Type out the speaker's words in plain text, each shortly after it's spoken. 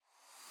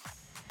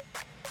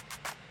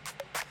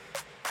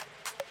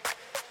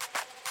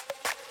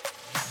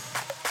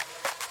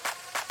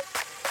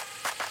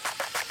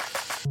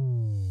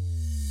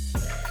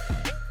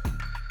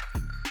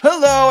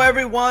Hello,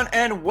 everyone,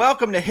 and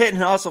welcome to Hit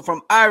and Hustle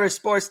from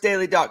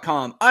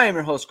IrishSportsDaily.com. I am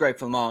your host, Greg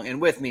Flamong, and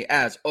with me,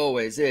 as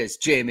always, is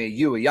Jamie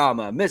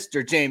Ueyama,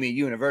 Mr. Jamie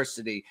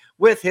University,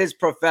 with his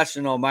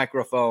professional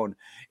microphone.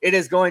 It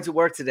is going to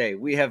work today.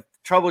 We have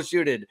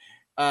troubleshooted.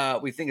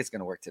 We think it's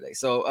going to work today,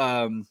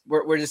 so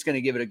we're just going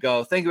to give it a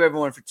go. Thank you,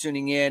 everyone, for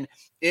tuning in.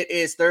 It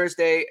is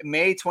Thursday,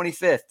 May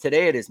 25th.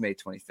 Today it is May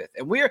 25th,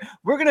 and we're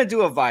going to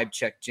do a vibe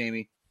check,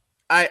 Jamie.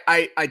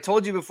 I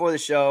told you before the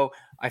show,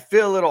 I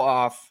feel a little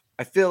off.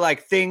 I feel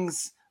like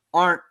things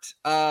aren't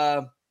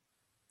the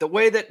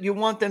way that you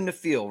want them to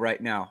feel right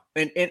now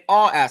in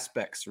all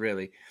aspects,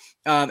 really.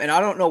 And I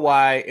don't know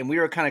why. And we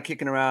were kind of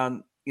kicking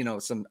around,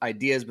 some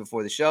ideas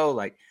before the show,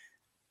 like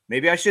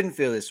maybe I shouldn't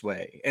feel this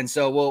way. And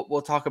so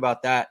we'll talk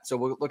about that. So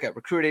we'll look at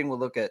recruiting. We'll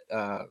look at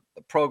the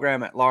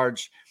program at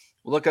large.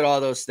 We'll look at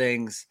all those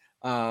things.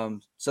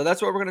 So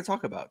that's what we're going to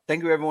talk about.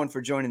 Thank you, everyone,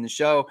 for joining the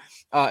show.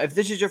 If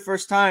this is your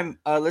first time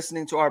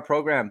listening to our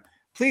program,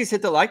 please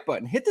hit the like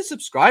button, hit the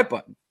subscribe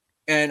button.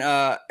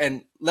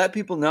 And let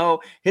people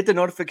know, hit the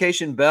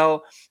notification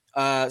bell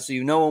so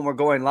you know when we're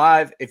going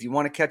live. If you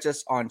want to catch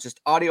us on just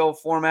audio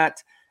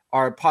format,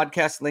 our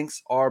podcast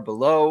links are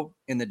below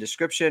in the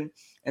description.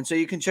 And so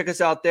you can check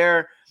us out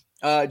there.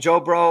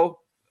 Joe Bro,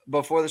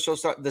 before the show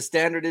starts, the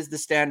standard is the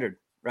standard,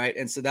 right?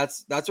 And so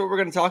that's what we're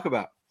going to talk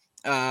about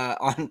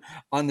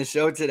on the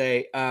show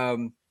today.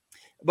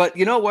 But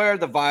you know where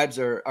the vibes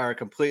are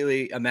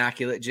completely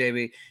immaculate,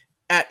 Jamie?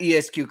 At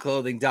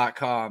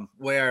esqclothing.com,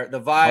 where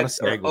the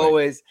vibes are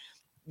always,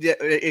 yeah,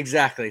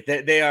 exactly.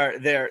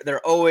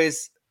 They're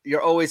always,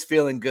 you're always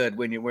feeling good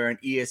when you're wearing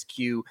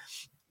ESQ,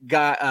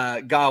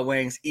 Ga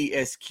Wang's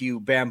ESQ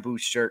bamboo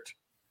shirt.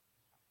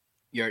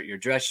 Your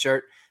dress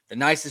shirt, the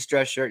nicest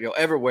dress shirt you'll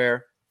ever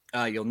wear.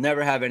 You'll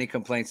never have any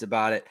complaints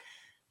about it.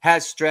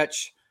 Has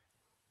stretch,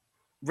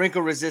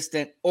 wrinkle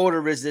resistant,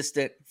 odor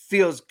resistant,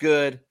 feels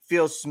good,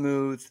 feels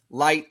smooth,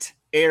 light,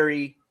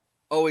 airy.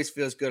 Always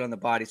feels good on the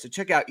body. So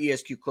check out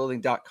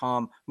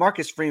esqclothing.com.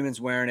 Marcus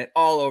Freeman's wearing it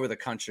all over the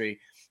country.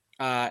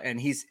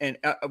 And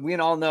we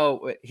all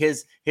know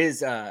his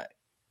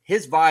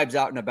vibes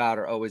out and about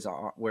are always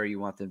where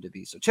you want them to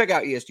be. So check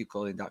out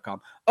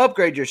esqclothing.com.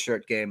 Upgrade your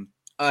shirt game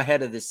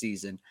ahead of the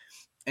season.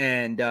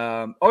 And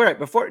all right,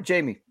 before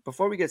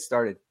we get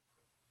started,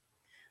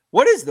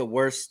 what is the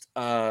worst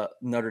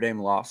Notre Dame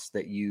loss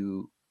that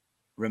you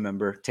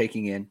remember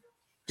taking in?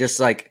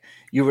 Just like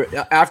you were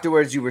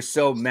afterwards, you were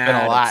so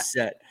mad,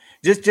 upset.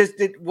 Just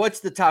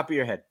what's the top of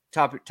your head?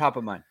 Top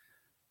of mind.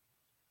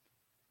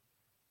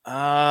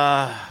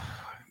 Man,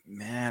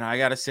 I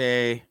gotta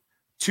say,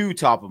 two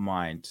top of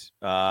mind.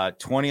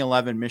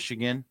 2011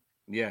 Michigan.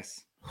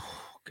 Yes.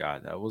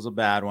 God, that was a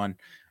bad one.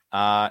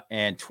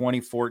 And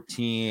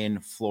 2014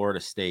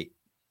 Florida State.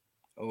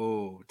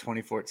 Oh,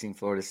 2014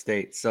 Florida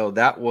State. So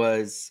that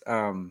was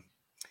a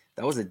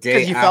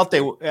day. Because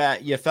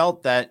you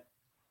felt that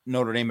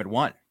Notre Dame had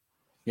won.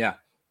 Yeah.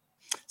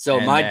 So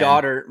and my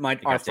daughter,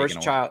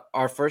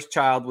 our first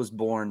child was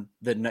born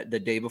the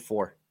day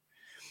before.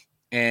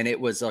 And it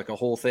was like a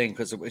whole thing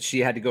because she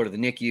had to go to the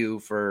NICU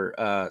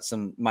for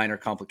some minor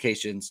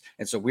complications.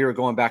 And so we were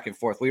going back and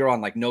forth. We were on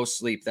like no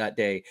sleep that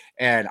day.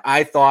 And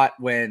I thought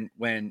when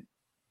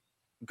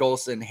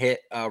Golson hit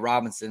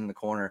Robinson in the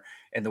corner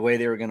and the way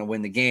they were going to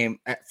win the game,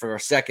 for a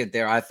second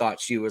there, I thought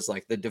she was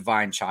like the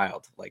divine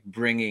child, like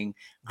bringing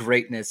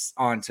greatness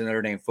onto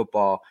Notre Dame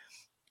football.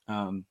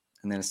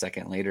 And then a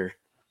second later,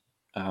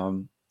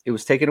 it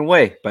was taken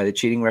away by the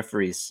cheating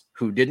referees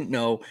who didn't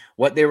know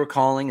what they were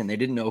calling and they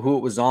didn't know who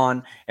it was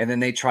on. And then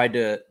they tried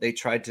to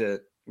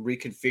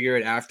reconfigure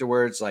it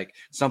afterwards. Like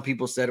some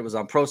people said it was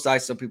on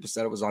Procise, some people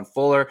said it was on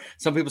Fuller,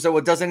 some people said, well,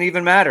 it doesn't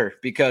even matter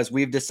because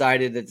we've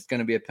decided that it's going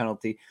to be a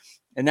penalty.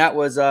 And that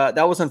was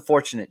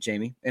unfortunate,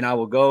 Jamie. And I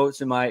will go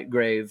to my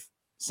grave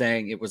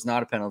saying it was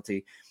not a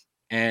penalty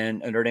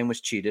and Notre Dame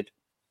was cheated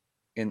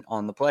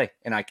on the play.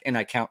 And I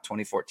count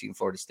 2014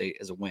 Florida State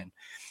as a win.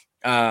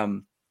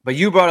 But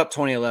you brought up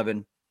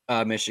 2011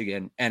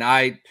 Michigan, and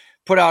I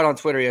put out on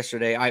Twitter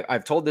yesterday.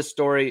 I've told this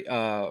story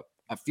a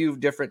few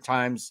different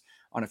times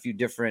on a few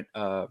different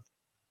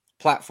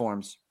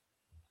platforms,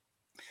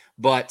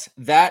 but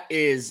that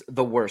is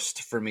the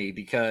worst for me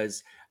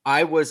because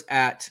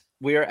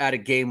we are at a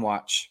game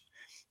watch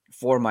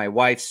for my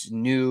wife's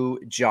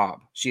new job.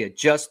 She had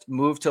just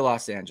moved to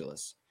Los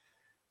Angeles.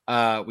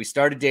 We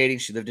started dating.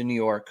 She lived in New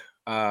York.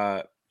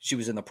 She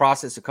was in the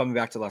process of coming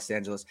back to Los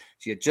Angeles.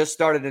 She had just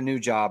started a new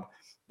job.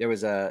 There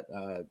was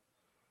a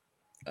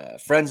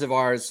friends of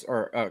ours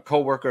or a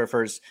coworker of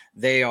hers.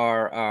 They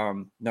are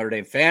Notre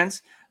Dame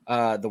fans.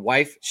 The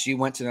wife, she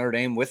went to Notre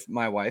Dame with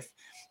my wife.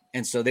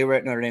 And so they were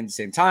at Notre Dame at the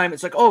same time.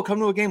 It's like, oh, come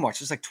to a game watch.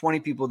 There's like 20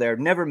 people there.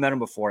 Never met them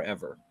before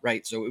ever.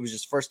 Right. So it was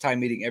just first time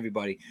meeting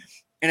everybody.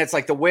 And it's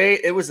like the way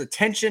it was a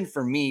tension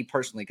for me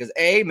personally, because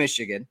A,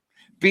 Michigan,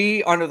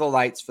 B, under the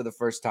lights for the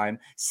first time,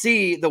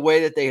 C, the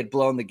way that they had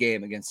blown the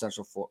game against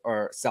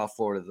South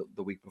Florida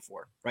the week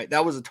before, right?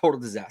 That was a total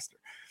disaster.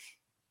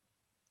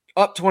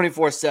 Up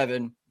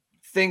 24-7,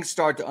 things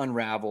start to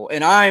unravel,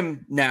 and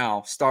I'm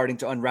now starting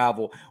to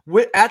unravel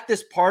at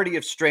this party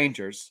of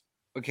strangers.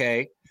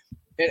 Okay.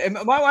 And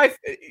my wife,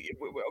 I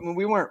mean,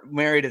 we weren't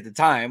married at the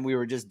time. We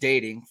were just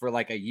dating for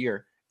like a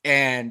year.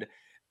 And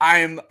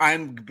I'm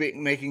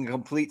making a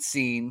complete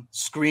scene,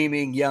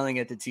 screaming, yelling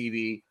at the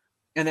TV.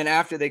 And then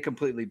after they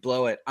completely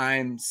blow it,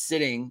 I'm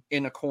sitting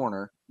in a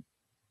corner,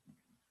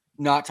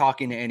 not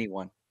talking to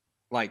anyone,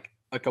 like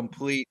a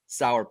complete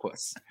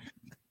sourpuss.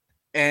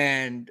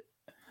 And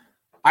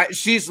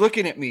she's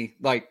looking at me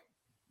like,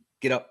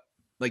 get up,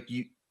 like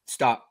you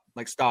stop,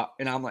 like stop.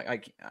 And I'm like, I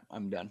can't,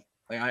 I'm done.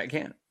 Like I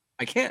can't.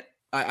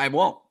 I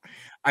won't.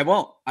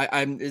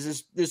 I'm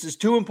this is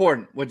too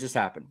important what just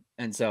happened.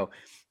 And so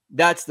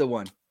that's the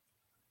one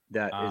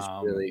that is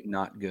really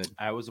not good.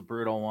 I was a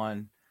brutal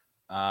one.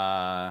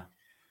 I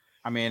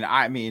mean,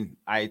 I've been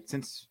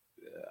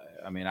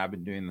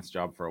doing this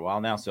job for a while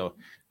now, so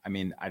I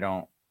mean, I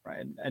don't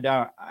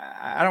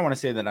want to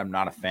say that I'm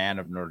not a fan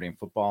of Notre Dame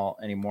football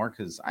anymore,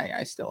 because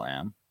I still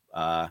am.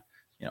 That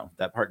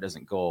part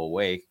doesn't go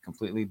away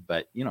completely,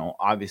 but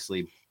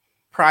obviously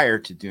prior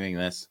to doing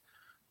this,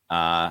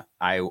 I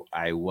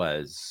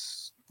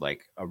was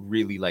like a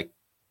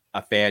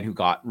fan who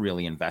got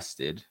really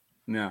invested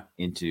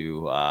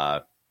into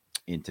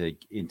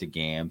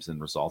games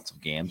and results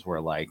of games,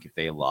 where like if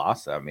they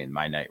lost, I mean,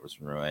 my night was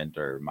ruined,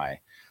 or my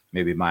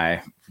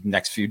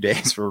next few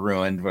days were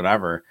ruined,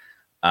 whatever.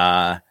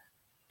 And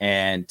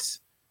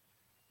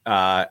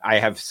I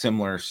have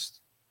similar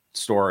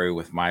story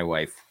with my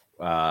wife,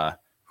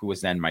 who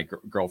was then my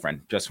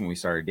girlfriend just when we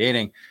started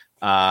dating,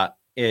 for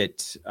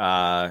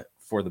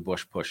the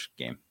Bush Push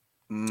game.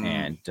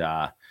 And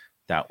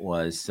that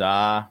was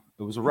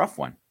it was a rough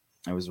one.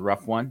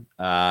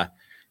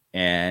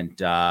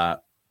 And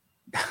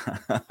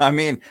I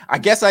mean, I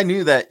guess I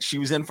knew that she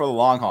was in for the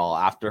long haul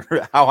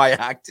after how I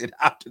acted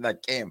after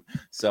that game.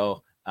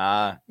 So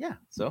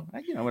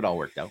it all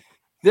worked out.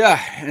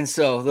 Yeah. And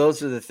so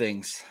those are the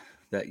things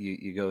that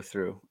you go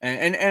through,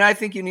 and I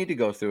think you need to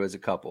go through as a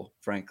couple,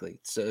 frankly,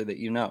 so that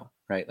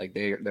right, like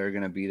they're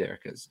going to be there,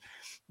 because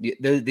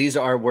these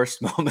are our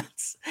worst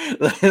moments.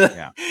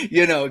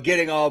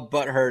 Getting all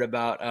butthurt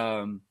about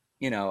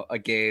a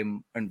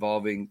game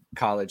involving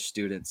college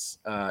students.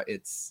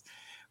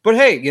 But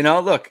hey,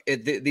 look,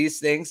 these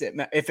things,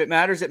 if it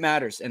matters, it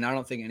matters, and I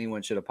don't think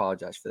anyone should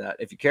apologize for that.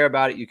 If you care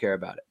about it, you care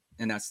about it,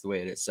 and that's the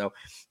way it is. So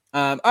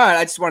all right,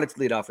 I just wanted to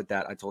lead off with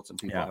that. I told some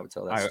people I would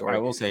tell that story. I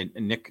will say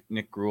Nick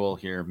Gruel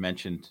here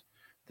mentioned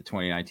the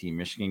 2019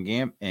 Michigan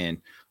game,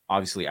 and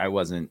obviously I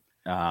wasn't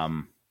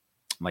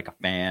like a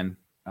fan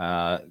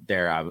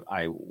there.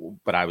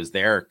 But I was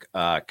there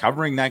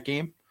covering that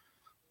game.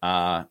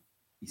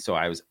 So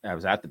I was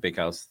at the Big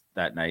House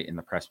that night in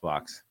the press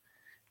box,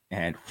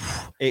 and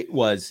it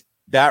was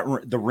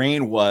the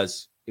rain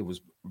was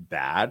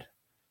bad.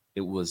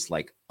 It was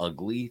like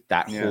ugly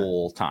that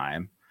whole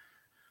time.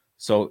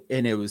 So,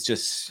 and it was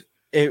just,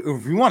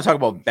 if you want to talk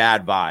about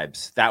bad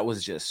vibes, that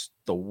was just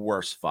the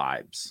worst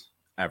vibes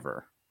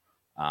ever.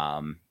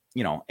 And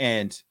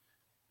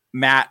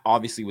Matt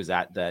obviously was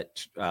at that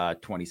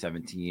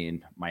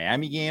 2017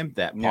 Miami game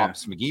that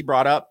Pops McGee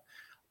brought up.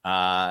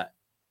 And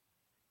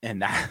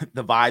that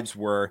the vibes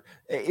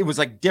it was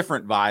like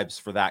different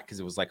vibes for that, because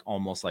it was like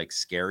almost like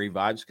scary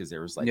vibes, because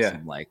there was like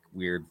some like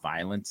weird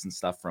violence and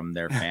stuff from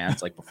their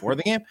fans like before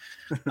the game.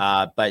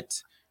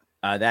 But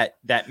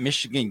that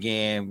Michigan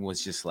game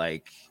was just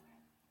like,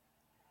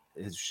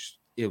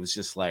 it was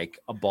just like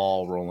a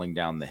ball rolling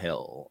down the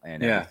hill,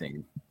 and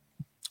everything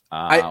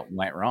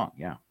went wrong.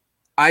 Yeah.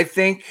 I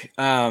think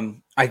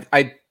I'm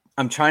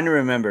trying to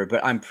remember,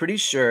 but I'm pretty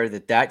sure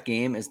that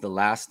game is the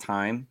last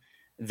time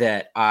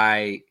that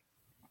I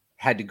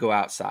had to go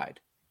outside.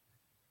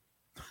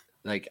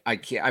 Like I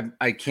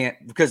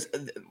can't because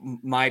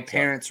my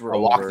parents were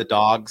walk the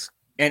dogs.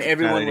 And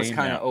everyone was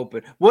kind of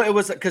open. Well, it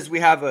was because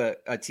we have a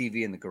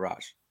TV in the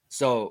garage.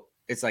 So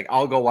it's like,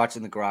 I'll go watch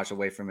in the garage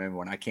away from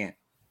everyone. I can't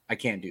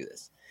do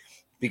this,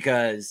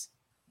 because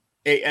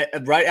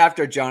right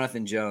after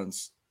Jonathan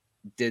Jones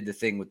did the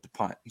thing with the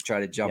punt, he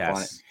tried to jump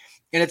on it.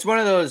 And it's one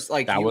of those,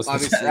 like, that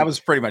was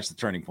pretty much the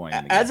turning point.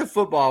 As a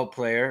football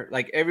player,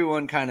 like,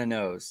 everyone kind of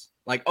knows,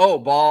 like, oh,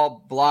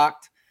 ball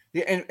blocked.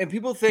 And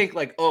people think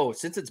like, oh,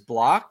 since it's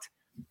blocked,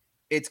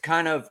 it's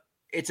a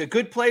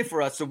good play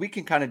for us, so we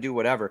can kind of do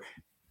whatever.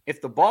 If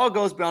the ball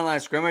goes beyond line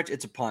of scrimmage,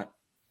 it's a punt.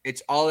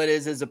 It's all it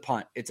is a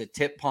punt. It's a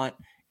tip punt.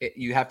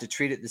 You have to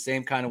treat it the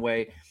same kind of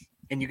way.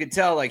 And you can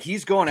tell, like,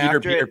 he's going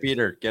after it.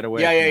 Peter, get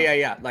away.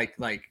 Yeah. Like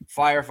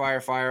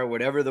fire,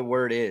 whatever the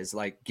word is,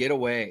 like, get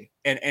away.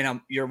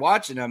 And you're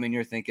watching him and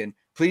you're thinking,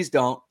 please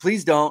don't.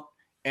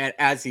 And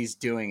as he's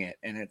doing it,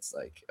 and it's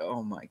like,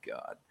 oh my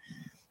God.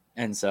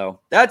 And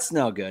so that's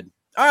no good.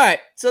 All right.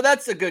 So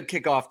that's a good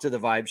kickoff to the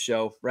Vibe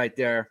Show right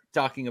there.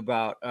 Talking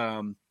about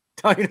the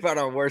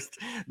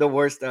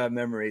worst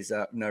memories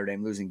of Notre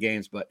Dame losing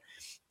games. But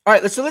all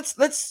right, so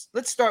let's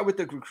start with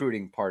the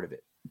recruiting part of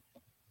it.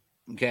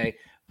 Okay.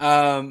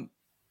 And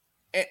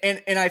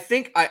I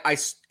think I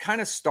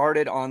kind of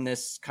started on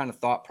this kind of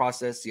thought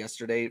process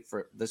yesterday.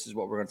 This is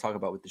what we're going to talk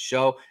about with the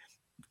show.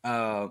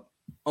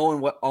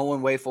 Owen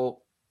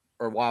Waffle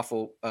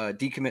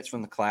decommits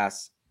from the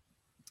class,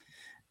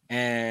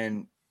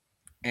 and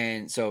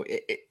so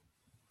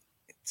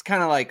it's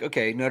kind of like,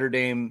 okay, Notre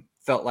Dame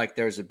felt like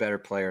there's a better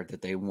player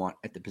that they want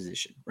at the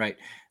position, right?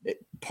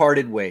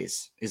 Parted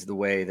ways is the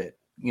way that,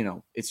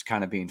 it's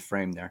kind of being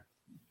framed there.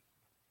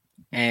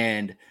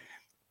 And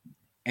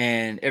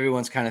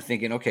everyone's kind of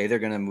thinking, okay, they're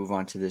going to move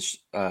on to this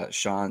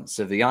Sean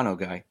Sevillano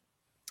guy,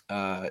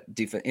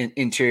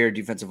 interior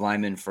defensive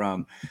lineman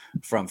from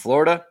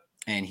Florida.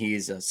 And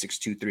he's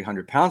 6'2",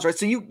 300 pounds, right?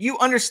 So you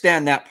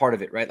understand that part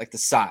of it, right? Like the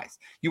size.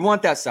 You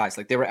want that size.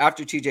 Like they were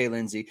after TJ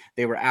Lindsey.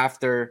 They were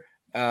after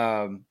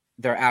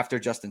they're after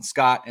Justin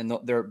Scott, and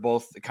they're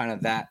both kind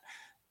of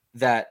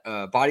that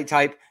body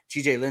type.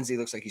 TJ Lindsey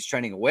looks like he's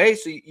trending away,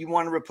 so you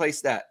want to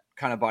replace that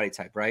kind of body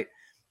type, right?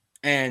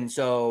 And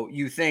so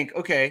you think,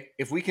 okay,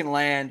 if we can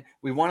land,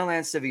 we want to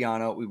land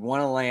Sevillano, we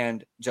want to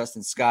land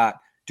Justin Scott.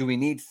 Do we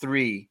need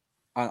three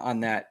on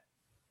that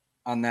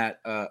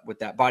with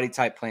that body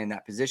type, playing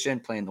that position,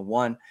 playing the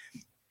one?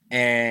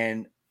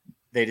 And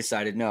they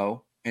decided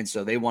no, and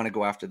so they want to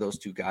go after those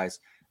two guys.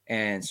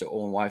 And so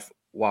Owen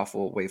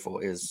Waffle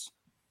is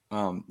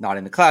not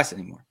in the class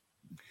anymore.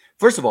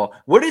 First of all,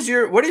 what is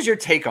your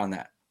take on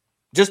that?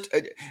 Just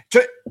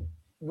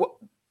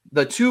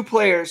the two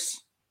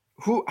players.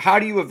 How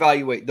do you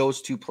evaluate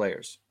those two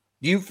players?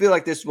 Do you feel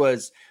like this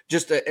was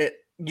just do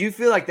you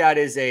feel like that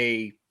is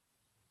do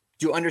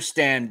you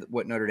understand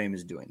what Notre Dame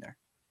is doing there?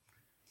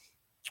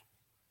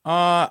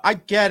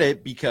 I get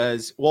it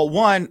because, well,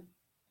 one,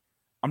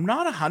 I'm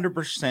not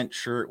 100%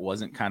 sure it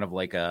wasn't kind of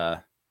like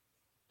a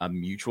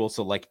mutual,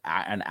 so like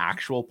an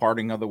actual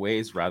parting of the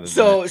ways rather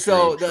than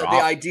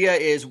the idea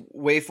is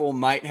Wafel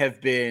might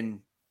have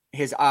been,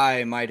 his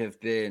eye might have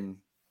been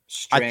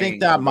I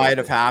think that might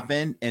have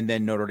happened, and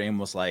then Notre Dame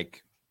was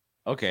like,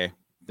 okay,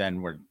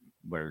 then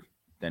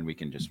then we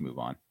can just move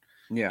on.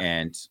 Yeah.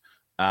 And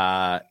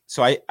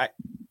so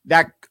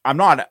I'm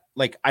not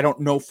like, I don't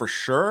know for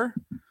sure.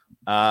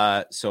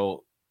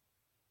 So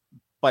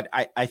but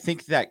I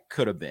think that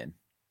could have been.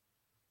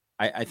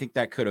 I think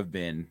that could have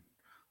been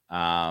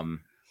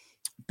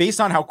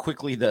based on how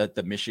quickly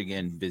the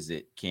Michigan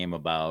visit came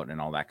about and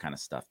all that kind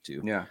of stuff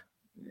too. Yeah.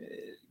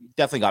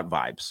 Definitely got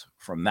vibes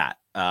from that.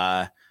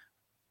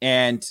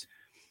 And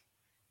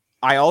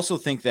I also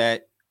think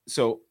that,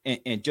 so,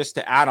 and just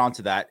to add on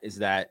to that is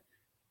that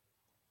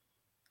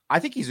I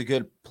think he's a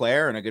good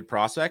player and a good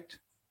prospect.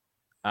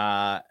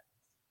 But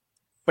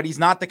he's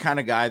not the kind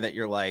of guy that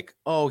you're like,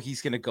 oh,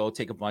 he's going to go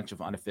take a bunch of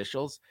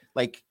unofficials.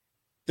 Like,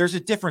 there's a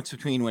difference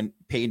between when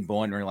Peyton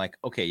Bowen, we're like,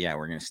 okay, yeah,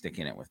 we're going to stick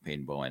in it with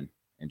Peyton Bowen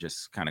and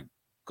just kind of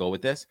go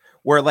with this.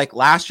 Where like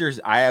last year's,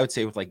 I would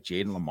say with like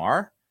Jaden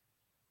Lamar,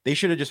 they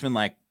should have just been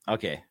like,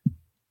 okay,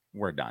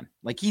 we're done.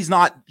 Like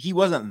he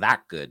wasn't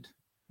that good.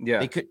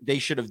 Yeah. They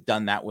should have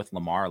done that with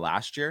Lamar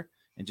last year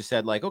and just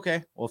said like,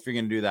 okay, well, if you're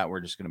going to do that, we're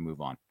just going to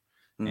move on.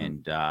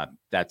 And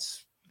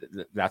that's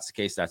the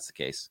case. That's the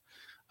case.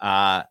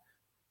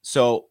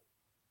 So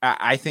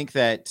I think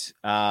that,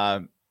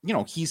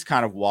 he's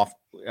kind of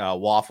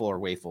Waffle or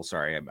Wafel.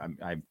 Sorry.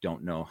 I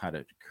don't know how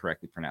to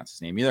correctly pronounce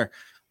his name either.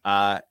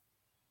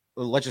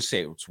 Let's just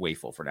say it's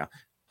Wafel for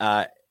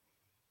now.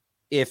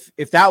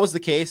 If that was the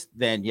case,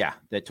 then yeah,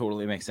 that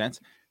totally makes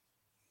sense.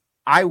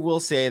 I will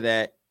say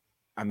that,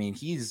 I mean,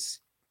 he's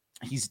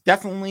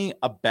definitely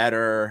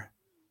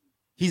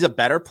he's a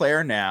better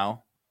player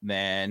now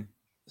than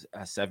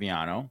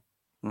Sevillano.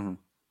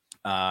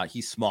 Mm-hmm.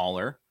 He's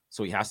smaller,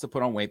 so he has to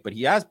put on weight, but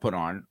he has put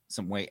on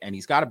some weight, and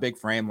he's got a big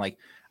frame. Like,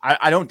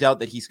 I don't doubt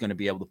that he's going to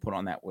be able to put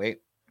on that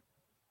weight.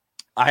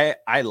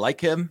 I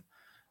like him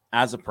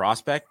as a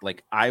prospect.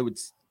 Like, I would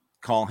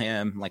call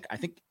him, like, I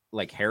think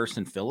like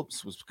Harrison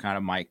Phillips was kind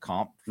of my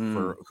comp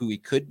for who he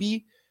could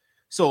be.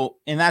 So,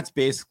 and that's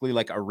basically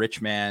like a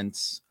rich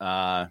man's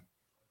Kurt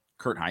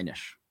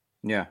Hinish.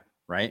 Yeah.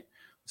 Right.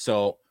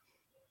 So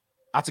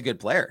that's a good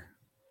player.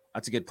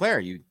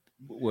 You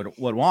would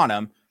want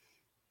him.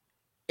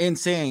 In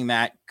saying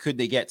that, could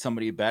they get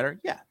somebody better?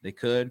 Yeah, they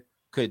could.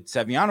 Could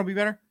Sevillano be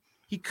better?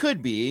 He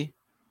could be.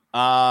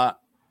 The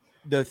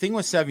thing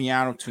with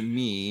Sevillano to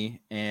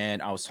me,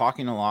 and I was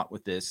talking a lot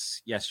with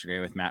this yesterday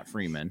with Matt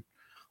Freeman,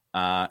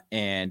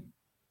 and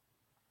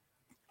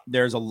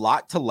there's a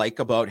lot to like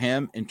about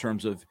him in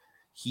terms of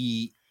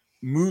he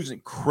moves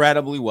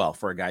incredibly well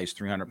for a guy who's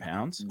 300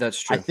 pounds. That's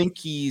true. I think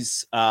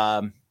he's,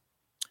 and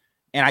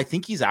I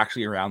think he's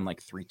actually around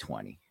like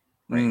 320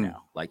 right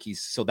now. Like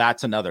so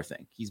that's another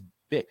thing. He's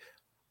big,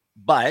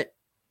 but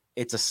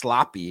it's a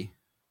sloppy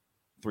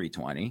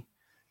 320.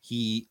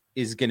 He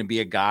is going to be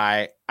a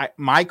guy.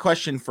 My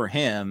question for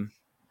him,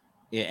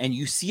 and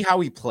you see how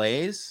he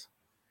plays,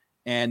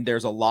 and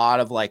there's a lot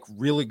of like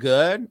really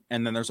good.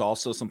 And then there's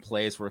also some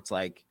plays where it's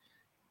like,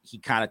 he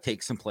kind of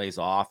takes some plays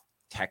off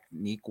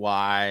technique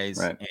wise.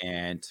 Right.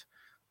 And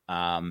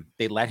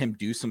they let him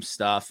do some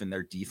stuff in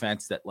their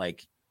defense that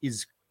like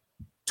is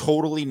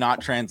totally not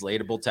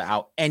translatable to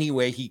how any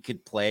way he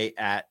could play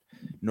at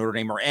Notre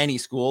Dame or any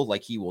school.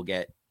 Like, he will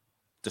get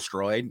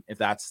destroyed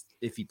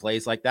if he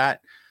plays like that.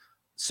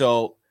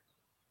 So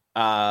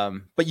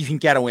But you can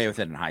get away with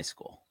it in high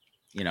school,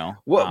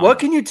 What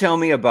can you tell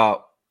me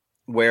about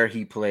where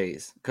he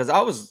plays?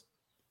 Because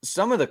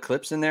some of the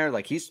clips in there,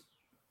 like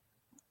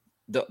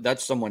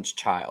that's someone's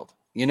child.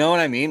 You know what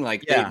I mean?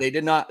 Like Yeah. they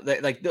did not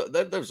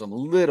there's some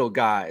little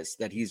guys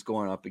that he's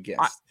going up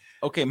against.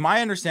 Okay,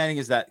 my understanding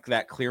is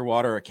that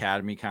Clearwater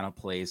Academy kind of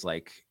plays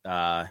like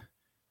a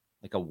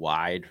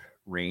wide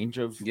range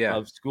of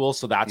schools,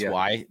 so that's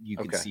why you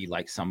can see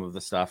like some of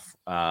the stuff.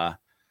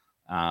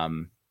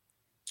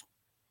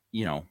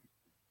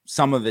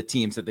 Some of the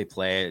teams that they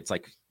play, it's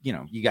like,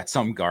 you got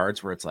some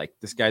guards where it's like,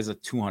 this guy's a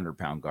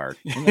 200-pound guard,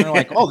 and they're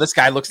like, oh, this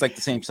guy looks like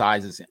the same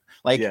size as him.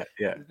 Like,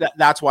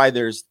 that's why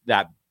there's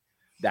that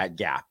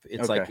gap.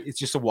 It's like, it's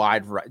just a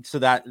wide variety. So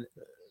that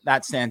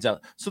stands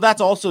out. So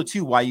that's also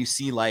too why you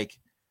see, like,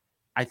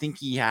 I think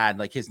he had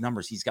like his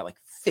numbers. He's got like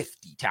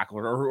 50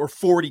 tackles or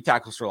 40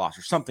 tackles for loss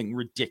or something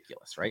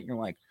ridiculous, right? And you're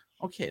like,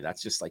 okay,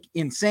 that's just like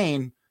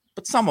insane.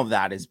 But some of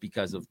that is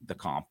because of the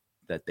comp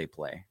that they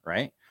play,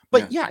 right?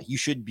 But yeah, you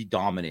should be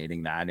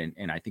dominating that.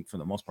 And I think for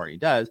the most part he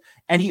does.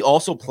 And he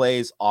also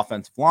plays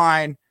offensive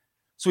line.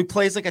 So he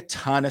plays like a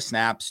ton of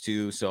snaps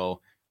too.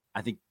 So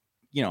I think,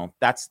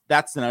 that's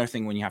another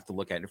thing when you have to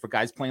look at it. If a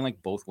guy's playing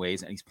like both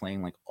ways and he's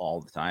playing like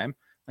all the time,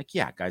 like,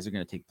 yeah, guys are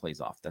going to take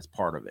plays off. That's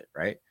part of it,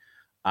 right?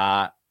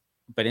 But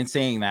in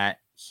saying that,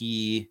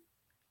 he's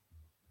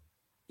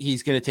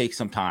going to take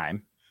some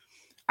time.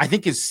 I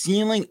think his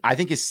ceiling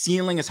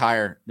is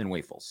higher than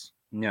Wafel's.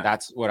 Yeah,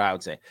 that's what I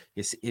would say.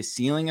 His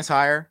ceiling is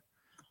higher.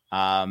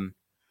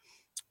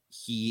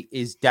 He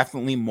is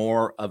definitely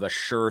more of a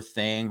sure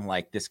thing.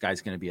 Like, this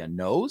guy's going to be a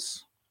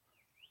nose,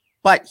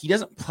 but he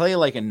doesn't play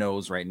like a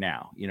nose right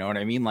now. You know what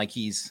I mean? Like,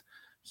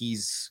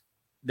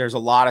 there's a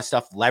lot of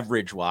stuff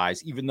leverage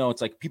wise, even though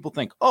it's like people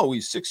think, oh,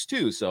 he's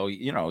 6'2", so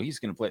he's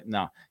going to play.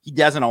 No, he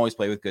doesn't always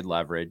play with good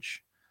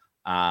leverage.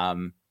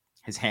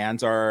 His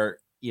hands are,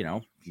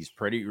 he's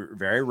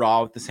very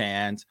raw with his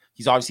hands.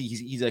 He's obviously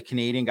he's a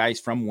Canadian guy.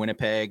 He's from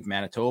Winnipeg,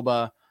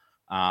 Manitoba.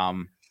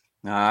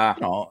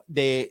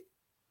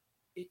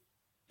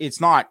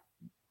 It's not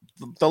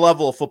the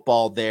level of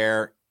football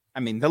there. I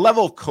mean, the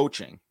level of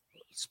coaching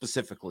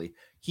specifically,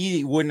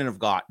 he wouldn't have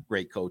got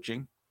great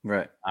coaching,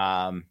 right?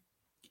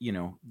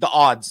 The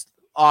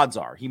odds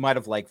are he might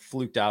have like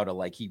fluked out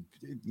he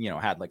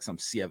had like some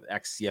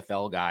ex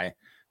CFL guy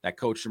that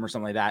coached him or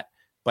something like that.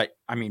 But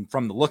I mean,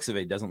 from the looks of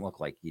it doesn't look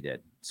like he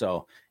did.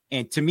 So,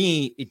 and to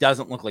me, it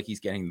doesn't look like he's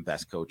getting the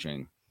best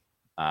coaching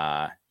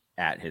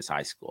at his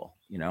high school,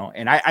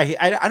 and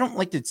I don't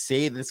like to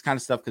say this kind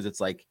of stuff because it's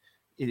like,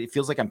 it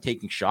feels like I'm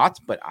taking shots,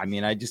 but I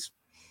mean, I just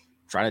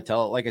try to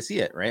tell it like I see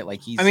it, right?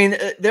 Like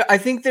I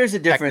think there's a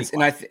difference.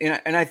 And I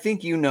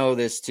think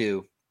this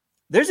too.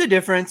 There's a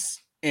difference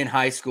in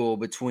high school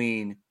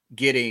between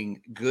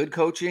getting good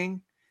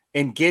coaching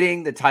and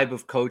getting the type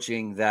of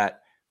coaching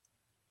that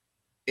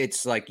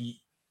it's like,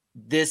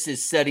 this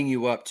is setting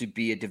you up to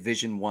be a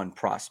Division I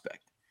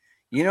prospect.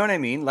 You know what I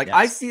mean? Like, yes.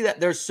 I see that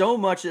there's so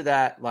much of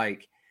that,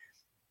 like,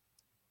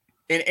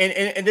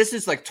 and this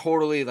is like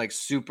totally like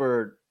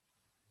super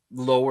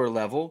lower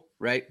level,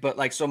 right? But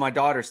like, so my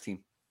daughter's team,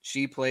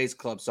 she plays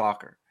club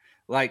soccer.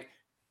 Like,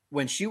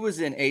 when she was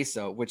in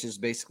ASO, which is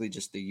basically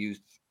just the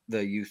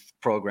youth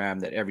program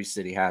that every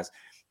city has.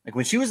 Like,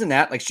 when she was in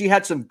that, like, she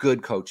had some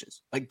good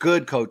coaches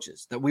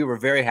that we were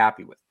very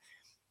happy with.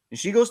 And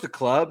she goes to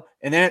club,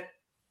 and then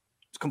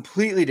it's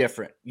completely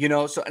different,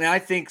 So, and I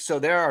think so.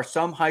 There are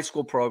some high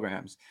school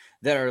programs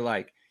that are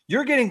like,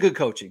 you're getting good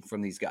coaching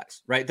from these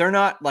guys, right? They're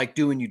not like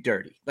doing you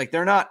dirty. Like,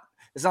 it's not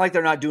like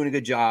they're not doing a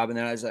good job. And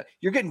then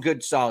you're getting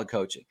good, solid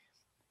coaching.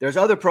 There's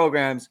other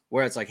programs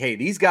where it's like, hey,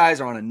 these guys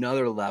are on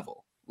another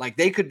level. Like,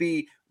 they could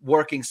be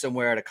working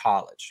somewhere at a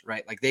college,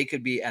 right? Like, they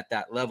could be at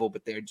that level,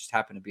 but they just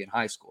happen to be in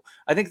high school.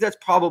 I think that's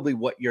probably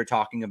what you're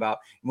talking about.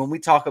 When we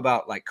talk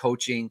about like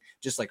coaching,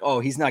 just like, oh,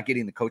 he's not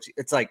getting the coaching.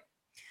 It's like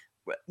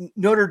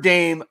Notre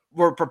Dame,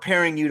 we're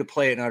preparing you to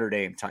play at Notre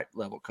Dame type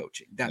level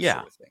coaching. That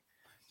sort of thing.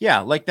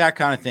 Yeah. Like that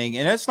kind of thing.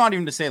 And it's not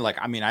even to say like,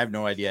 I mean, I have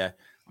no idea.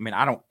 I mean,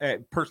 I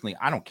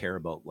don't care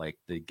about like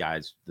the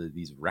guys,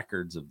 these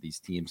records of these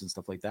teams and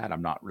stuff like that.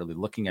 I'm not really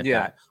looking at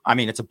that. I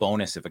mean, it's a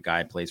bonus if a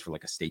guy plays for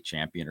like a state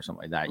champion or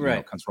something like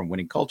that, comes from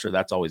winning culture.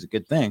 That's always a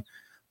good thing.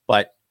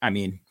 But I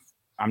mean,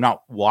 I'm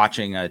not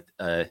watching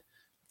a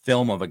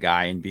film of a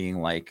guy and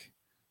being like,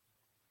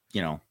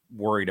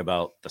 worried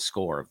about the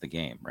score of the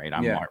game, right?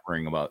 I'm not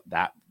worrying about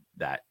that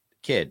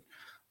kid.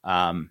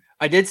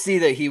 I did see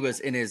that he was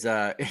in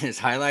his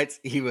highlights.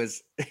 He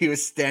was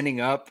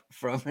standing up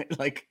from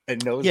like a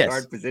nose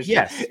guard position.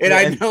 Yes, and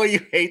I know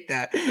you hate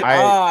that.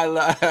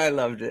 I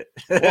loved it.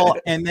 Well,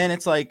 and then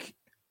it's like,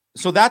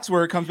 so that's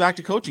where it comes back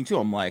to coaching too.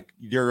 I'm like,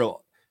 you're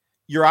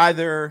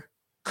either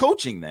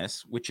coaching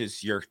this, which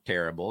is you're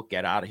terrible.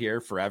 Get out of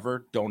here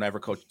forever. Don't ever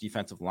coach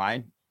defensive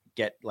line.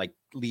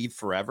 Leave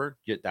forever.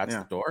 That's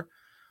the door.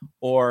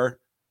 Or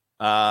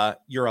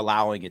you're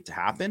allowing it to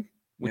happen,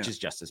 which is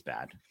just as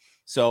bad.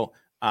 So,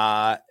 so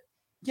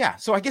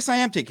I guess I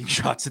am taking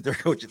shots at their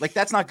coaches. Like,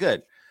 that's not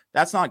good.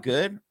 That's not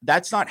good.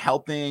 That's not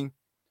helping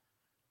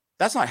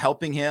that's not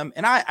helping him.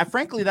 And I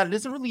frankly, that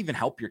doesn't really even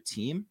help your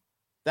team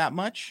that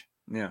much.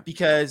 Yeah.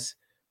 Because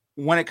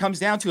when it comes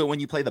down to it, when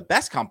you play the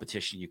best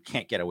competition, you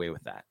can't get away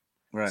with that.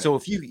 Right. So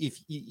if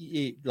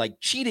you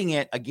like cheating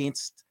it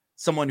against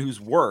someone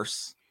who's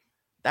worse,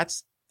 that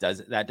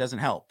doesn't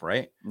help,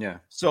 right? Yeah.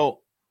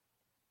 So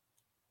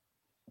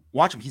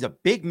watch him. He's a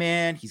big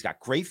man. He's got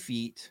great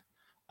feet.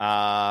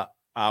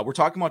 We're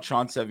talking about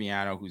Sean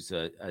Seviano, who's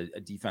a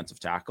defensive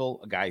tackle,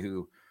 a guy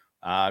who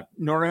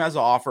Notre Dame has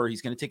an offer.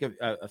 He's going to take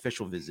a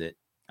official visit,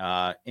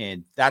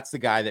 and that's the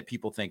guy that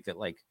people think that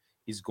like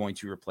is going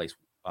to replace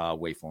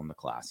Wayful in the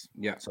class.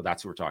 Yeah. So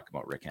that's what we're talking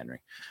about, Rick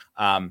Henry.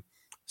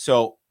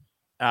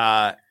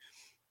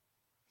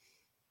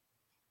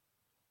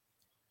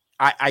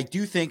 I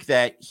do think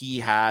that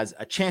he has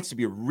a chance to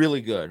be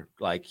really good.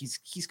 Like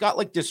he's got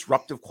like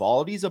disruptive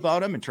qualities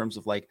about him in terms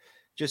of like,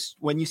 just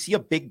when you see a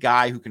big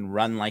guy who can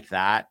run like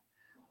that,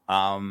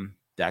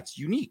 that's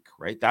unique,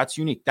 right? That's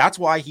unique. That's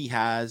why he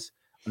has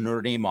a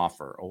Notre Dame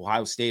offer,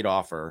 Ohio State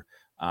offer.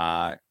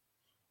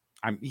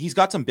 He's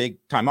got some big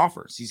time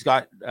offers. He's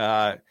got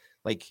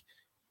like,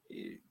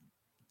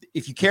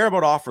 if you care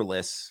about offer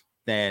lists,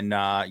 then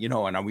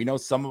and we know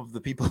some of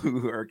the people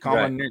who are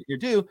calling your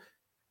due,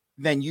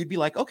 then you'd be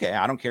like, okay,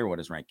 I don't care what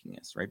his ranking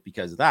is, right?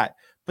 Because of that.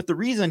 But the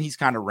reason he's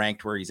kind of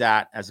ranked where he's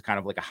at as a kind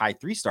of like a high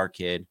 3-star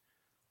kid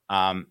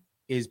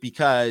is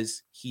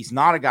because he's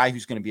not a guy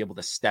who's going to be able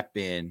to step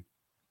in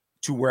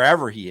to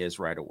wherever he is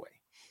right away.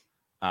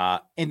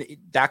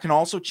 That can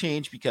also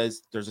change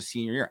because there's a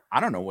senior year.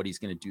 I don't know what he's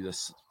going to do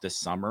this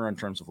summer in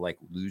terms of like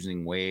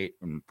losing weight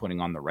and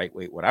putting on the right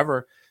weight,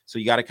 whatever. So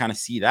you got to kind of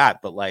see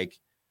that. But like,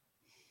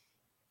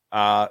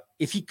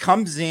 if he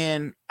comes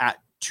in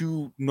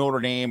to Notre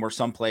Dame or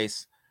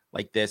someplace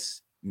like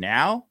this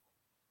now,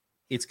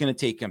 it's going to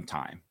take him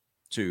time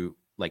to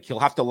like, he'll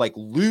have to like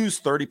lose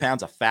 30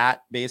 pounds of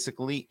fat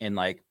basically and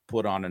like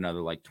put on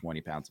another like 20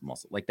 pounds of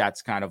muscle. Like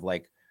that's kind of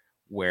like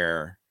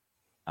where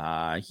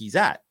he's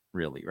at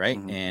really. Right.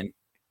 Mm-hmm. And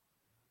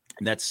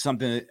that's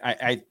something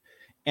that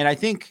I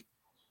think,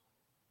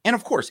 and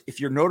of course, if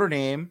you're Notre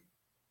Dame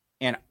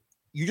and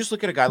you just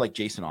look at a guy like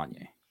Jason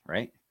Onye,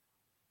 right?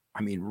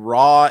 I mean,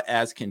 raw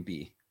as can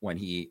be when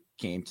he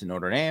came to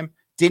Notre Dame,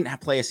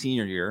 didn't play a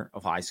senior year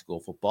of high school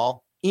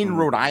football in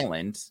Rhode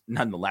Island,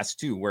 nonetheless,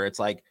 too, where it's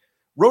like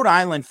Rhode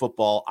Island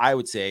football, I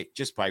would say,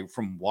 just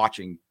from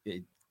watching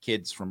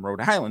kids from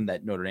Rhode Island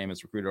that Notre Dame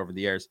has recruited over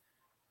the years,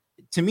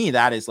 to me,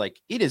 that is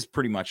like, it is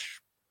pretty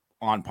much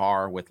on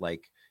par with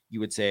like, you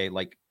would say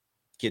like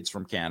kids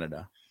from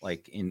Canada,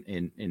 like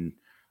in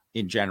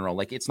general,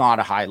 like it's not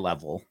a high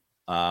level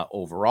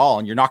overall,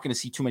 and you're not going to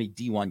see too many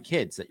D1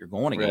 kids that you're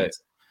going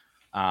against.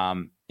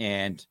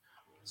 And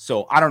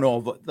so I don't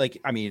know, like,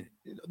 I mean,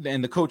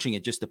 and the coaching,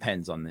 it just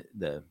depends on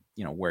the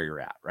where you're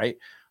at. Right.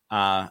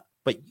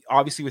 But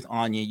obviously with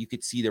Onye, you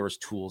could see there was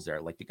tools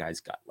there. Like the guy's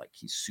got like,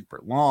 he's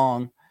super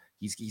long.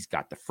 He's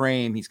got the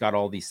frame. He's got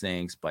all these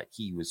things, but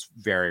he was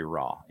very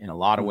raw in a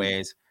lot of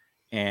ways.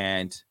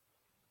 And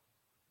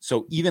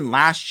so even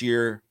last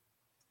year,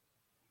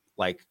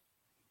 like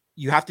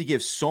you have to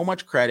give so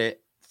much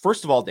credit,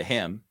 first of all, to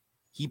him.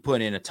 He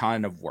put in a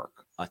ton of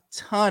work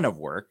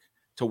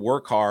to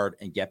work hard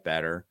and get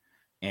better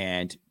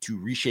and to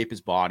reshape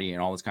his body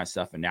and all this kind of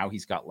stuff. And now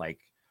he's got like,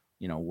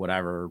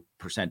 whatever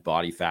percent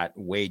body fat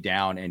way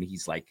down and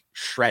he's like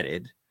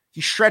shredded.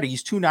 He's shredded.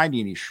 He's 290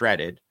 and he's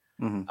shredded.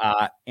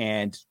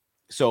 And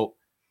so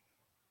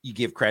you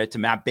give credit to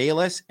Matt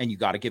Bayless and you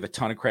got to give a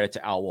ton of credit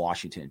to Al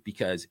Washington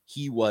because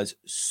he was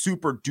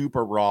super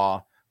duper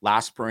raw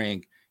last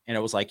spring. And it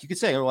was like, you could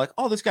say, like,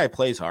 oh, this guy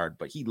plays hard,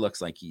 but he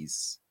looks like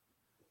he's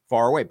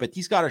far away, but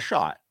he's got a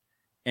shot.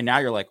 And now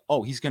you're like,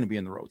 oh, he's going to be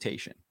in the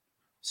rotation.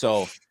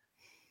 So,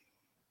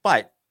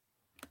 but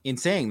in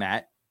saying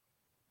that,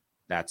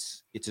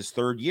 it's his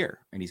third year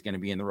and he's going to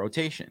be in the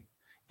rotation.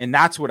 And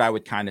that's what I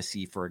would kind of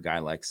see for a guy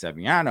like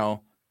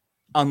Seviano,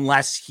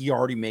 unless he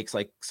already makes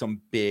like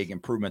some big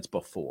improvements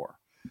before.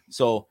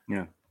 So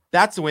yeah,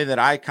 that's the way that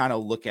I kind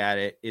of look at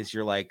it is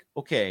you're like,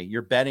 okay,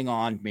 you're betting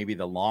on maybe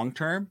the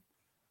long-term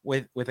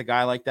with a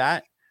guy like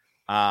that,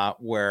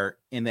 and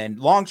then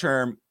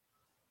long-term,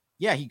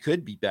 yeah, he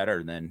could be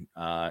better than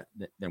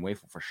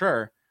Wayful for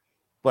sure.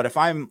 But if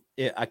I'm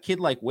a kid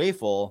like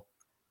Wayful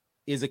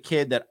is a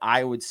kid that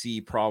I would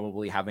see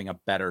probably having a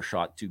better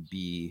shot to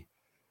be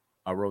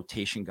a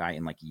rotation guy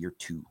in like year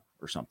 2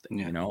 or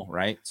something,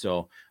 right?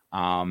 So,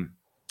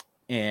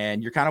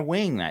 and you're kind of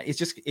weighing that. It's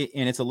just,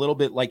 and it's a little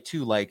bit like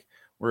too, like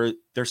where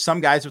there's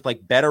some guys with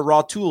like better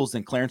raw tools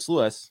than Clarence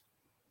Lewis.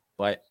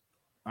 But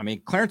I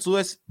mean, Clarence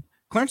Lewis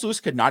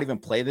could not even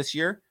play this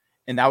year.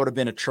 And that would have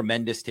been a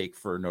tremendous take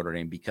for Notre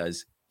Dame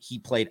because he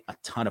played a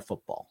ton of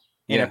football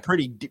in a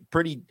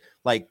pretty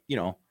like,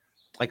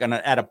 like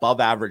at above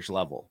average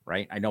level,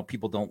 right? I know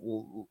people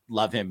don't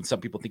love him.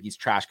 Some people think he's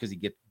trash because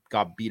he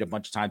got beat a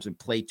bunch of times and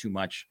played too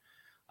much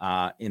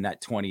in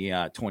that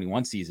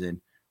 2021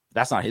 season.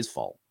 That's not his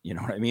fault. You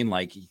know what I mean?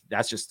 Like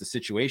that's just the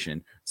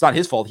situation. It's not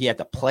his fault. He had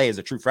to play as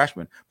a true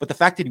freshman, but the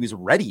fact that he was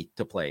ready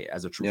to play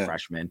as a true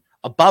freshman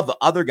above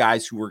other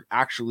guys who were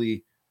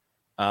actually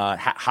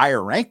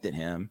higher ranked than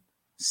him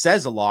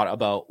says a lot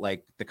about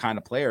like the kind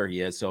of player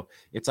he is. So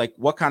it's like,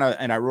 what kind of,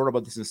 and I wrote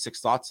about this in 6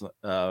 Thoughts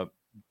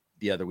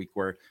the other week,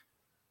 where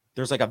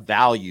there's like a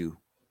value.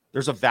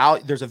 There's a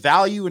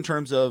value in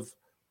terms of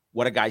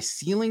what a guy's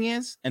ceiling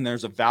is. And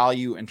there's a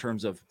value in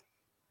terms of,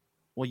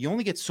 well, you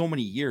only get so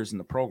many years in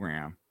the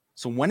program.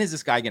 So when is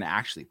this guy going to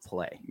actually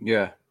play?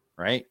 Yeah.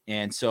 Right.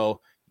 And so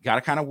you got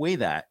to kind of weigh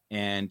that.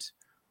 And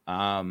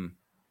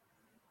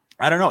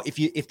I don't know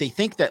if they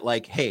think that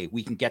like, hey,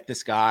 we can get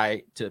this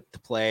guy to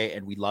play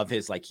and we love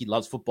he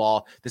loves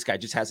football. This guy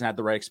just hasn't had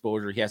the right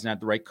exposure. He hasn't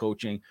had the right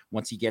coaching.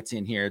 Once he gets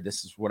in here,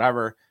 this is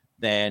whatever.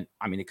 Then,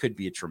 I mean, it could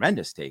be a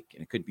tremendous take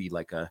and it could be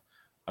like a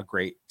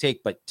great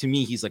take. But to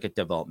me, he's like a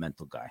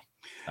developmental guy.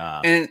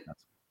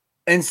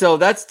 And so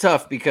that's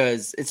tough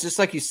because it's just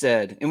like you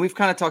said, and we've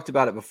kind of talked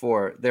about it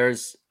before.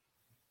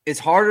 It's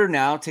harder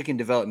now taking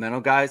developmental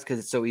guys because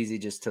it's so easy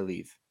just to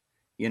leave.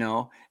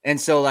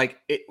 And so like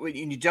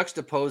when you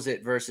juxtapose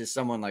it versus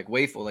someone like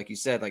Wafel, like you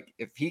said, like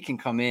if he can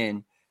come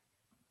in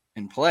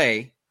and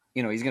play,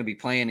 he's going to be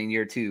playing in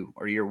year 2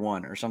 or year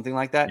 1 or something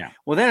like that. Yeah.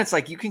 Well, then it's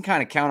like you can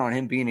kind of count on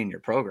him being in your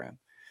program,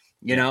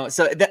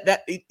 So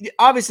that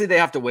obviously they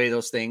have to weigh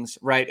those things,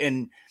 right?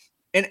 And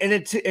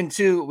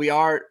two, we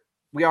are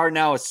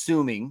now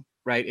assuming,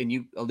 right? And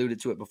you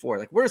alluded to it before,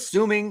 like we're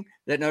assuming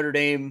that Notre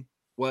Dame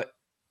what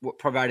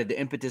provided the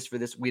impetus for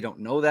this. We don't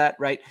know that,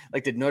 right?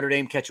 Like, did Notre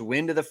Dame catch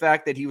wind of the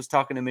fact that he was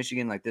talking to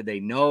Michigan? Like, did they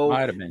know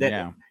Might have been,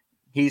 that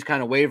he's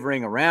kind of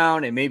wavering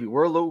around and maybe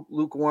we're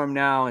lukewarm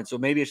now? And so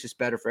maybe it's just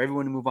better for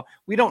everyone to move on.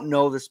 We don't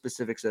know the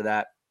specifics of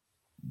that.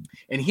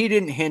 And he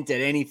didn't hint at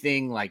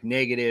anything like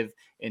negative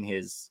in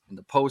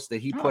the post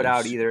that he put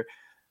out either.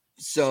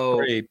 So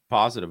very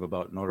positive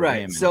about Notre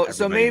Dame. Right.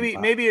 So maybe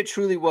it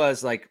truly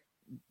was like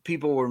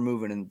people were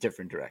moving in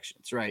different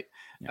directions. Right.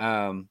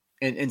 Yeah.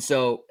 And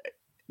so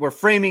we're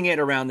framing it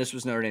around this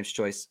was Notre Dame's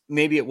choice.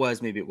 Maybe it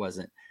was, maybe it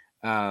wasn't.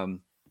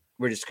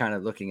 We're just kind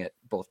of looking at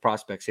both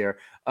prospects here.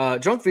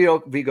 Drunk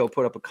Vigo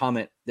put up a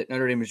comment that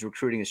Notre Dame's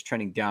recruiting is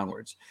trending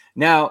downwards.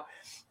 Now,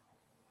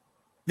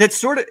 that's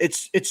sort of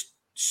it's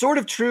sort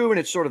of true and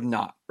it's sort of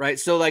not, right?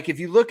 So like if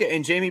you look at,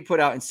 and Jamie put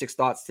out in 6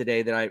 Thoughts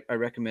today that I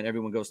recommend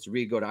everyone goes to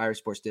read, go to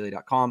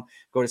irishsportsdaily.com,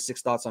 go to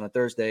 6 Thoughts on a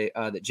Thursday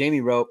that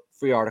Jamie wrote,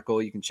 free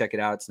article. You can check it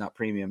out. It's not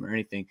premium or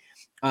anything.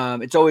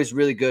 It's always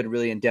really good,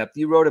 really in depth.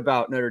 You wrote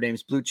about Notre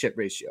Dame's blue chip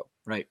ratio,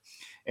 right?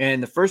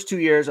 And the first 2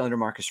 years under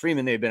Marcus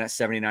Freeman, they've been at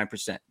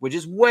 79%, which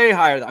is way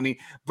higher. I mean,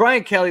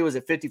 Brian Kelly was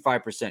at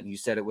 55%. And you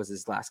said it was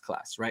his last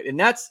class, right? And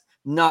that's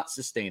not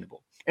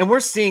sustainable. And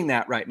we're seeing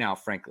that right now,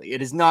 frankly.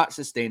 It is not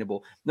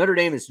sustainable. Notre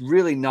Dame is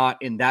really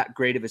not in that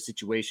great of a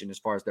situation as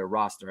far as their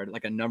roster, right?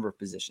 Like a number of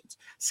positions,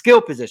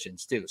 skill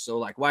positions too. So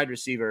like wide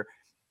receiver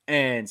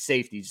and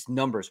safety, just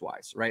numbers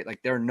wise, right?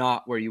 Like they're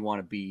not where you want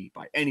to be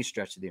by any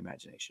stretch of the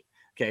imagination.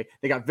 Okay.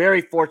 They got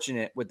very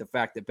fortunate with the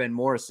fact that Ben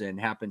Morrison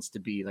happens to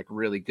be like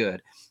really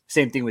good.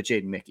 Same thing with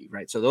Jaden Mickey,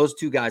 right? So those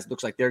two guys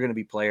looks like they're going to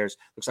be players.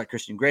 Looks like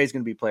Christian Gray is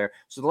going to be a player.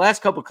 So the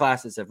last couple of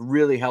classes have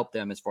really helped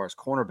them as far as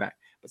cornerback,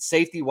 but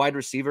safety, wide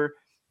receiver,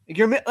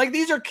 like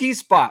these are key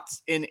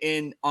spots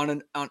on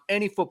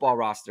any football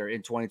roster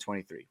in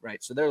 2023,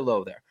 right? So they're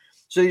low there.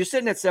 So you're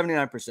sitting at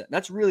 79%.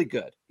 That's really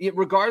good,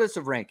 regardless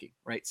of ranking,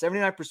 right?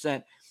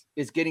 79%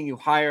 is getting you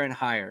higher and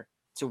higher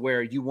to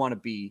where you want to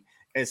be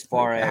as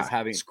far as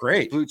having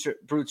great blue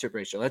chip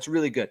ratio. That's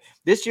really good.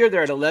 This year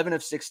they're at 11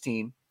 of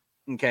 16,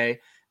 okay,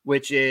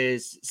 which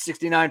is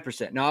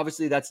 69%. Now,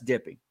 obviously that's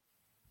dipping.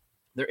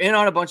 They're in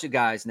on a bunch of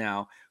guys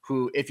now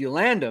who, if you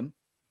land them,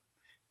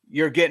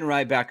 you're getting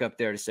right back up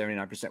there to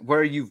 79%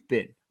 where you've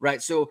been,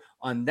 right? So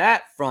on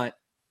that front,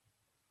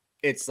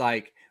 it's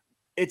like,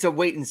 it's a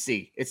wait and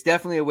see. It's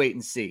definitely a wait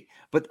and see.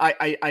 But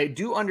I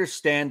do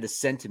understand the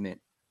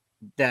sentiment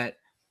that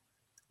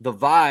the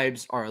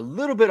vibes are a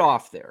little bit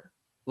off there.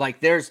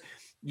 Like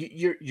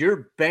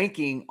you're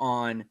banking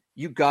on,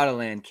 you got to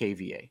land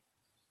KVA,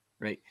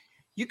 right?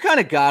 You kind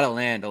of got to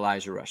land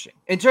Elijah Rushing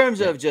in terms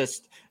of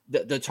just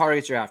the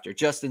targets you're after.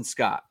 Justin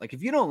Scott. Like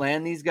if you don't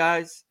land these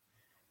guys,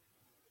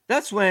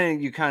 that's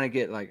when you kind of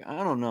get like,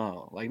 I don't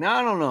know. Like, now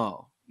I don't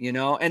know,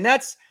 and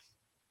that's,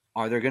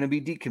 are there going to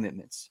be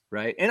decommitments,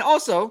 right? And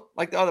also,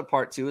 like the other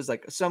part too is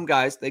like some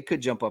guys, they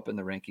could jump up in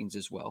the rankings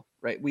as well,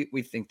 right?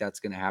 We think that's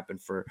going to happen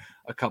for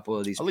a couple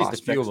of these prospects. At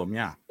least a few of them,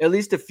 yeah. At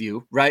least a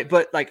few, right?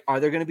 But like, are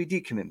there going to be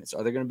decommitments?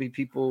 Are there going to be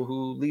people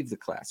who leave the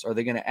class? Are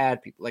they going to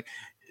add people? Like,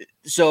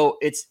 so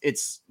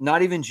it's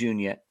not even June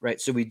yet,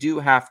 right? So we do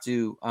have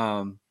to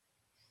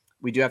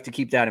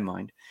keep that in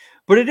mind.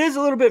 But it is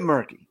a little bit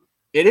murky.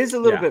 It is a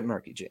little bit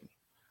murky, Jamie.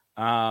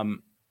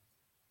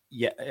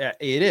 Yeah,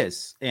 it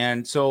is.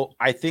 And so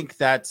I think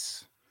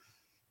that's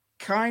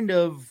kind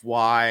of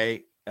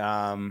why,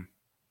 and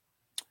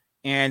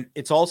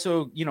it's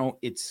also,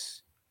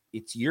 it's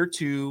year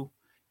 2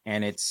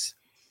 and it's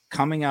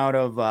coming out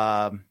of,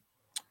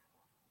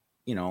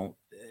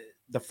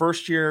 the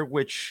first year,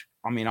 which,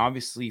 I mean,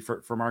 obviously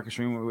for Marcus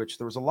Freeman, which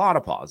there was a lot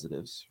of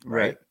positives,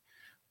 right?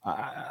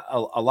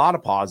 A lot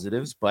of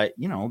positives, but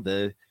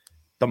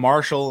the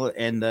Marshall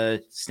and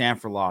the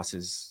Stanford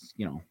losses,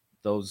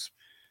 those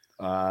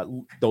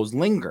those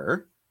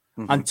linger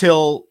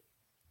until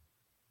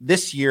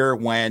this year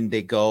when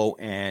they go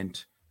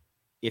and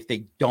if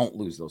they don't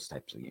lose those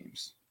types of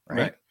games,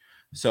 right?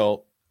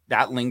 So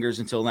that lingers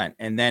until then.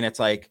 And then it's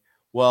like,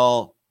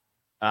 well,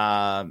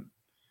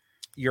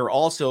 you're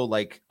also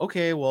like,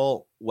 okay,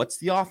 well, what's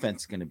the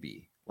offense going to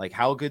be? Like,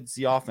 how good's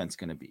the offense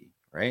going to be?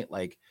 Right.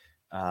 Like,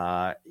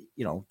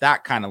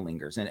 that kind of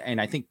lingers.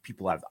 And I think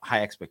people have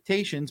high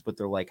expectations, but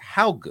they're like,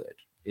 how good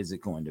is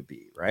it going to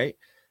be? Right.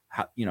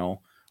 How,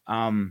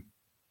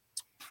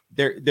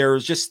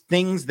 there's just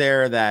things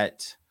there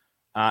that,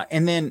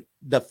 and then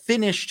the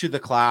finish to the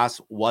class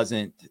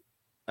wasn't,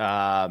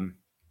 it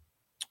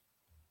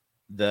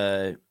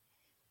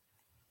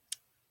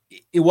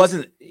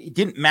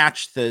didn't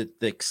match the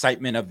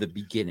excitement of the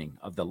beginning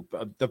of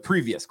the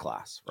previous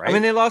class, right? I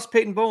mean, they lost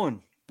Peyton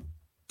Bowen.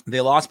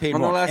 They lost Peyton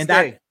on the Bowen. last And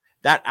day.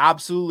 that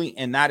absolutely,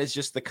 and that is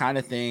just the kind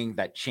of thing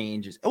that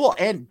changes. Well,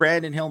 and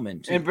Brandon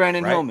Hillman too. And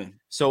Brandon right? Hillman.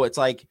 So it's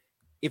like,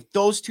 if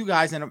those two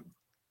guys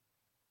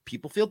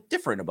people feel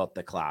different about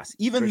the class,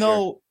 even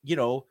though,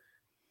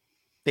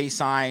 they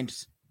signed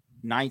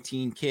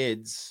 19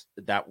 kids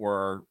that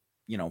were,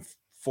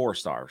 4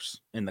 stars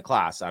in the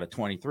class out of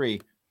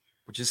 23,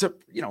 which is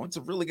it's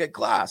a really good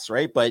class,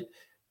 right? But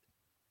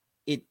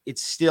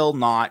it's still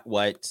not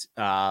what,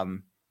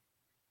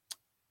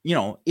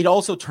 it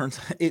also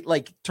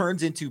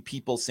turns into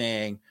people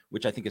saying,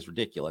 which I think is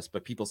ridiculous,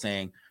 but people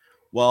saying,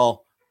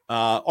 well,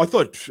 I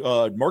thought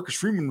Marcus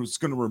Freeman was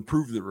going to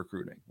improve the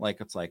recruiting.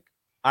 Like, it's like,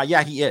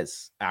 yeah, he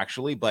is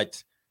actually,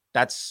 but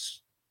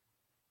that's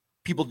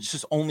people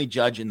just only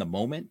judge in the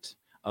moment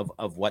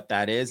of what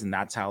that is. And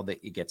that's how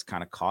it gets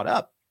kind of caught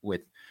up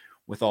with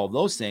all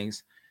those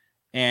things.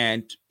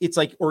 And it's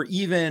like, or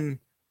even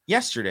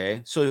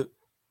yesterday. So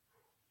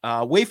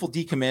Wafel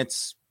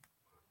decommits,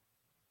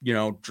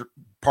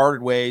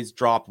 parted ways,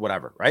 dropped,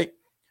 whatever. Right.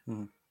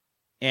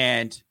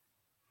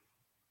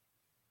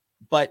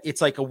 But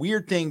it's like a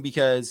weird thing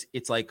because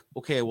it's like,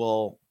 okay,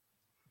 well,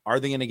 are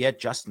they going to get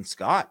Justin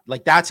Scott?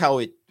 Like, that's how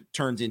it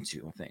turns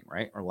into a thing,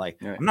 right? Or like,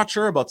 I'm not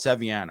sure about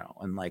Seviano.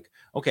 And like,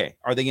 okay,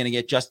 are they going to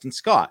get Justin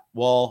Scott?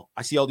 Well,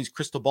 I see all these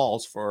crystal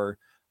balls for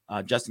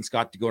Justin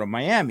Scott to go to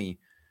Miami.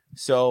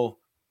 So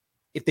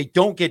if they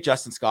don't get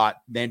Justin Scott,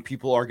 then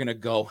people are going to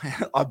go,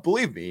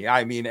 believe me.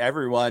 I mean,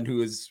 everyone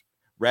who has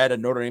read a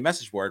Notre Dame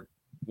message board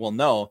will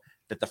know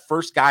that the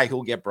first guy who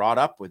will get brought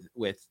up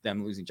with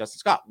them losing Justin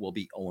Scott will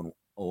be Owen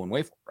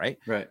Wafel, right?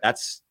 Right.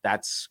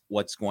 That's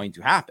what's going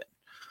to happen.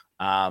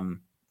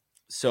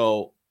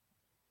 So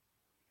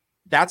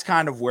that's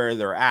kind of where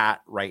they're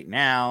at right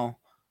now.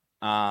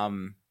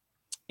 And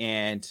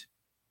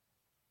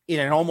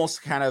it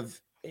almost kind of,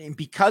 and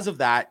because of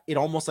that, it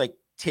almost like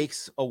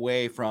takes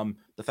away from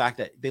the fact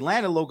that they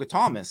landed Logan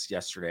Thomas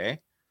yesterday,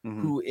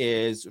 who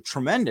is a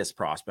tremendous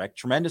prospect,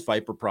 tremendous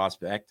Viper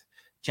prospect,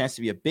 chance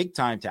to be a big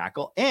time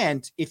tackle.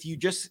 And if you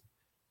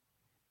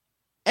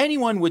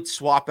anyone would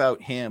swap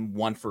out him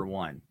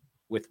 1-for-1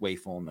 with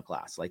Wafel in the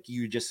class. Like,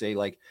 you just say,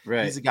 like,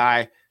 he's a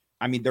guy.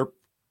 I mean,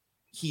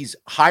 he's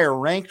higher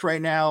ranked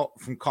right now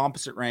from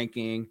composite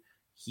ranking.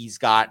 He's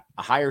got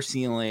a higher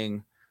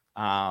ceiling.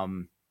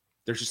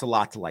 There's just a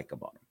lot to like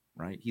about him,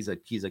 right? He's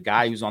a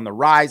guy who's on the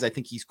rise. I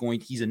think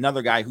he's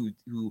another guy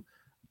who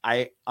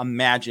I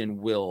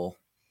imagine will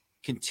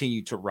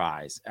continue to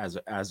rise as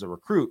a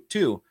recruit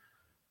too.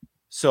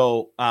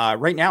 So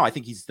right now, I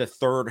think he's the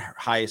 3rd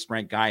highest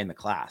ranked guy in the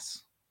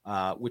class,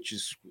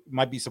 which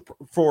might be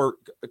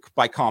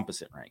by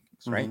composite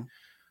rankings, right?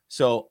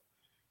 So,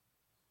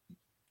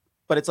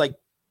 but it's like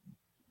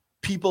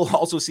people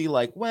also see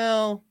like,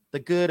 well, the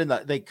good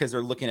and because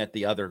they're looking at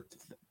the other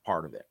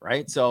part of it,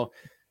 right? So,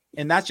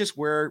 and that's just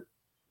where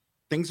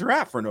things are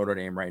at for Notre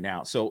Dame right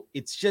now. So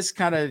it's just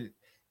kind of,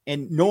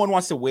 and no one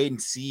wants to wait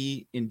and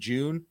see in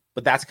June,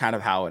 but that's kind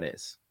of how it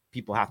is.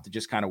 People have to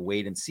just kind of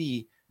wait and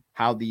see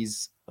how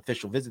these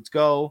official visits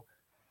go.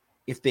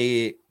 If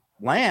they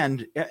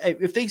land,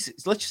 let's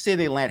just say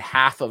they land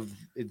half of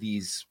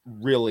these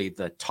really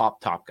the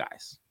top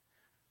guys.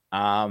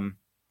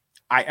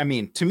 I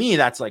mean, to me,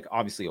 that's like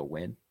obviously a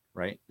win,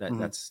 right?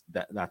 That's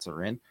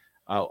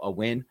a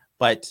win.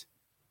 But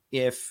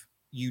if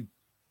you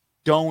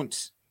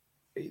don't,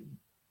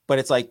 but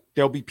it's like,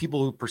 there'll be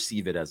people who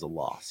perceive it as a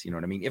loss. You know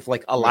what I mean? If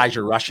like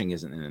Elijah Rushing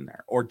isn't in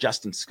there or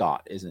Justin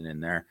Scott isn't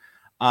in there.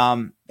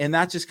 And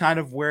that's just kind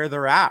of where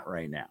they're at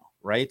right now.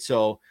 Right.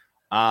 So,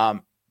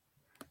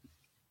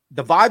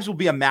 the vibes will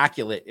be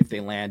immaculate if they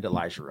land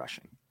Elijah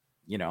Rushing,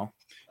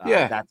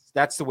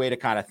 that's the way to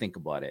kind of think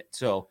about it.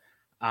 So,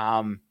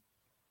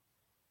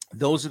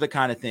 those are the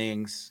kind of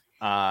things.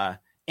 And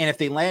if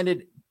they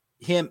landed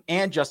him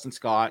and Justin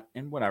Scott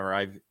and whatever,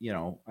 I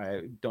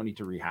don't need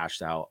to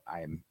rehash out.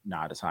 I'm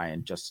not as high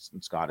in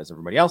Justin Scott as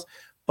everybody else,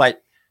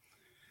 but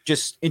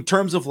just in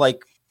terms of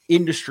like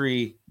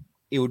industry,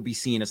 it would be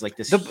seen as like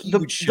this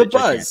huge the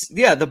buzz.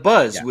 Yeah, the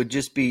buzz would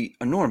just be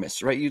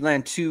enormous, right? You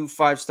land 2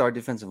 5-star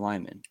defensive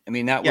linemen. I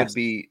mean, that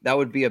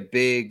would be a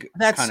big.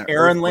 That's kind of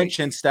Aaron earthquake. Lynch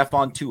and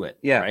Stephon Tuitt.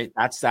 Yeah, right.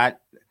 That's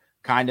that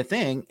kind of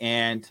thing,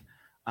 and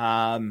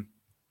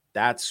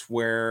that's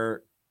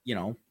where,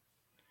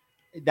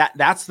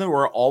 that's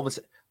where all of a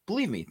sudden,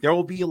 believe me, there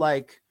will be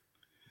like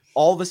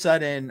all of a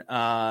sudden,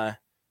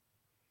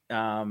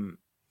 Dan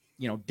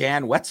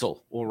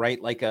Wetzel will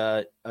write like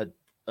a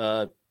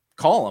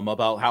column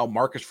about how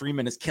Marcus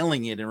Freeman is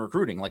killing it in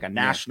recruiting, like a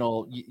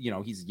national,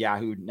 he's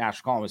Yahoo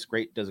national columnist,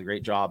 does a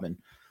great job in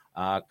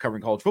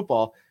covering college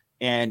football.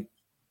 And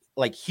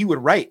like, he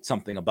would write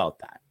something about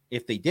that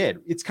if they did.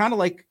 It's kind of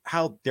like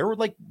how there were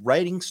like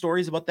writing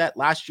stories about that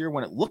last year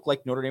when it looked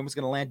like Notre Dame was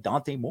going to land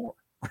Dante Moore,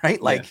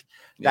 right? Like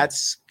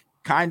that's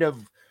kind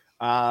of,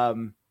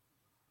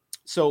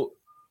 so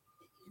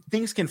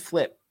things can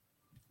flip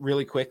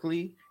really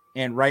quickly.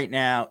 And right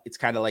now it's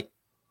kind of like,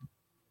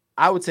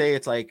 I would say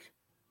it's like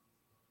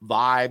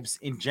vibes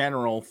in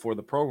general for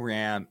the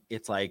program.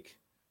 It's like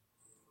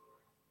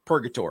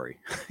purgatory,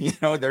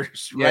 they're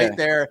just right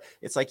there.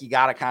 It's like, you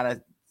got to kind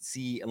of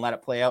see and let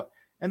it play out.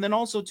 And then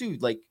also too,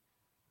 like,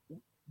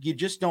 you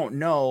just don't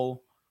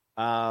know,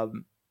 Irish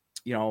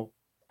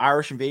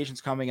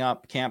invasion's coming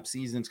up, camp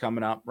season's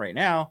coming up right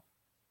now.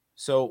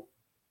 So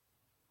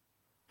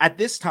at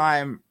this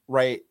time,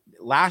 right,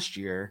 last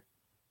year,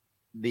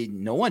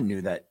 no one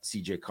knew that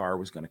CJ Carr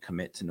was going to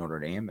commit to Notre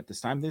Dame at this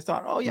time. They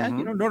thought,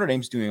 Notre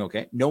Dame's doing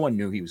okay. No one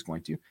knew he was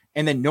going to.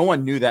 And then no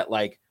one knew that,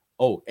 like,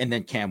 and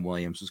then Cam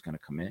Williams was going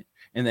to commit.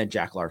 And then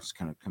Jack Larson's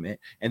going to commit.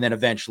 And then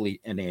eventually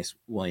Aeneas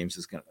Williams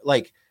is going to,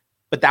 like,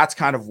 but that's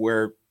kind of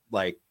where,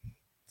 like,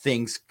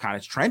 things kind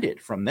of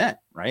trended from then,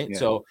 right? Yeah.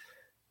 So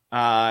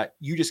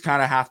you just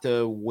kind of have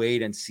to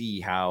wait and see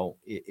how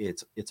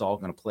it's all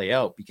going to play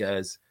out,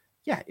 because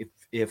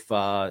if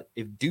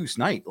Deuce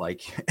Knight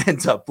like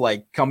ends up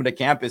like coming to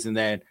campus and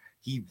then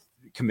he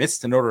commits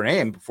to Notre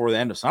Dame before the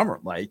end of summer,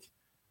 like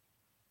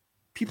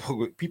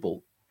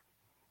people.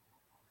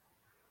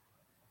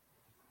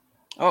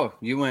 Oh,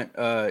 you went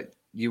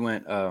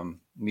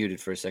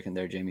muted for a second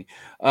there, Jamie.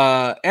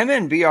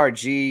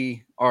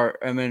 MNBRG or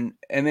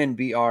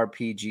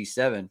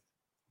MNBRPG7.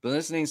 Been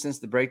listening since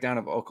the breakdown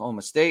of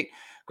Oklahoma State.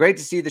 Great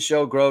to see the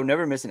show grow.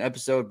 Never miss an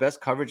episode. Best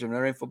coverage of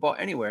Notre Dame football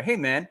anywhere. Hey,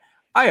 man,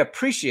 I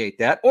appreciate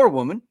that. Or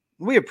woman,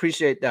 we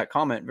appreciate that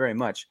comment very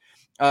much.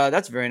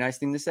 That's a very nice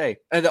thing to say.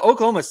 The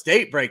Oklahoma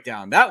State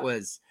breakdown, that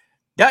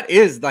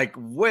is like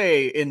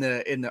way in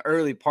the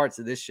early parts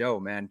of this show,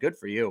 man. Good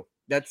for you.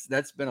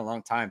 That's been a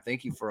long time.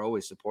 Thank you for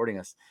always supporting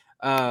us.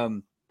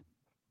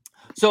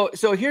 So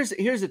here's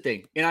the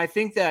thing, and I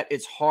think that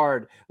it's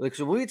hard. Like,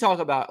 so when we talk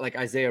about like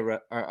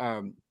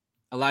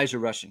Elijah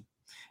Rushing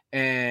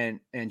and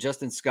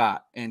Justin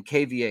Scott and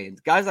KVA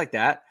and guys like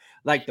that,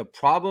 like the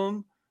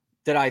problem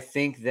that I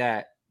think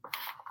that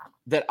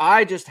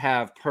I just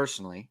have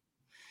personally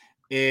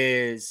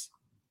is,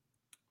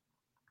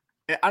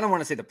 I don't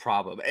want to say the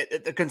problem,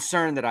 the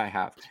concern that I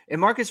have. And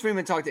Marcus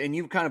Freeman talked, and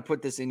you kind of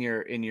put this in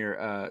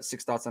your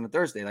 6 thoughts on a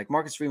Thursday. Like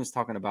Marcus Freeman's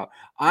talking about,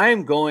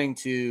 I'm going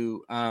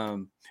to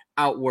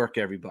outwork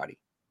everybody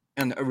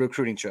in a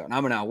recruiting trail, and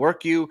I'm going to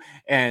outwork you,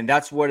 and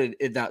that's what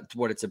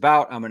it's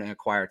about. I'm going to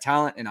acquire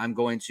talent, and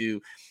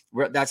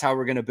that's how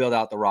we're going to build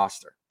out the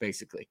roster.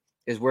 Basically,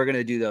 is we're going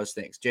to do those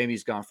things.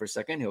 Jamie's gone for a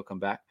second; he'll come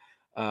back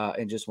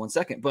in just 1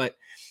 second. But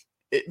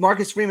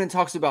Marcus Freeman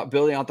talks about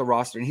building out the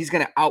roster, and he's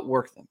going to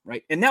outwork them,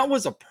 right? And that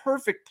was a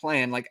perfect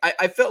plan. Like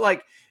I felt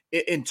like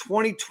in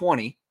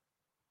 2020,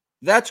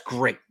 that's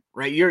great,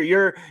 right?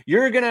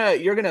 You're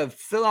gonna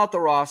fill out the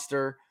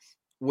roster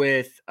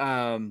with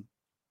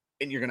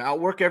and you're going to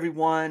outwork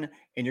everyone,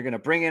 and you're going to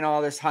bring in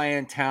all this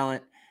high-end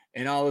talent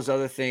and all those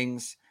other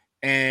things,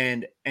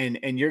 and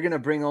you're going to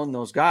bring on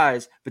those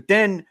guys. But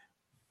then,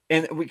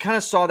 and we kind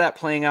of saw that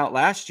playing out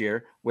last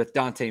year with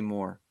Dante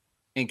Moore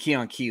and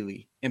Keon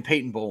Keeley and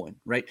Peyton Bowen,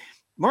 right?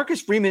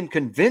 Marcus Freeman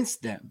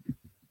convinced them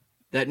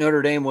that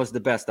Notre Dame was the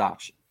best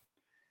option,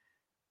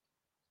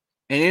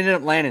 and ended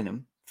up landing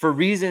them for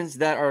reasons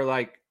that are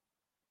like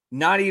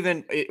not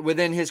even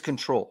within his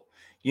control.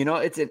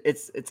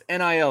 It's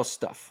NIL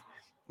stuff.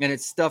 And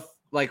it's stuff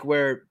like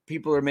where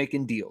people are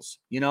making deals,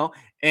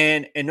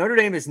 and Notre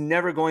Dame is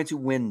never going to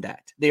win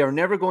that. They are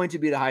never going to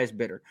be the highest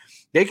bidder.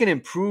 They can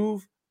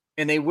improve,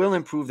 and they will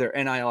improve their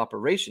NIL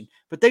operation,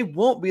 but they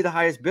won't be the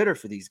highest bidder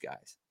for these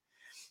guys.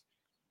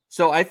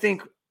 So I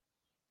think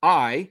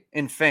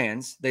and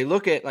fans, they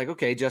look at like,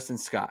 okay, Justin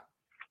Scott,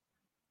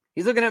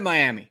 he's looking at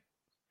Miami.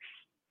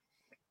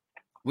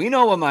 We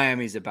know what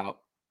Miami's about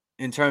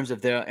in terms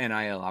of their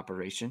NIL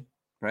operation,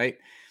 right?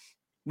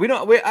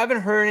 I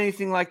haven't heard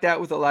anything like that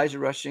with Elijah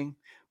Rushing,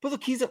 but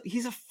look, he's a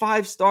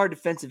 5-star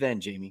defensive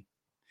end, Jamie.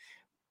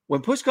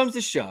 When push comes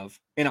to shove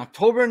in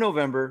October and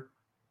November,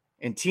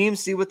 and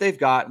teams see what they've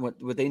got and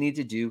what they need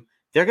to do,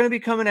 they're going to be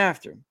coming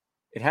after him.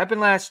 It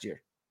happened last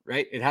year,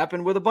 right? It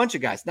happened with a bunch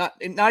of guys, not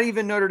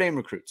even Notre Dame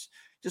recruits,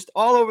 just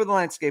all over the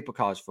landscape of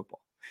college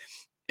football.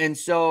 And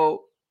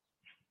so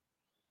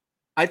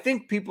I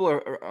think people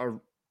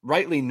are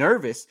rightly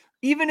nervous,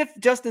 even if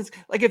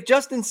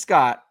Justin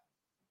Scott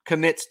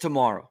commits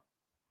tomorrow,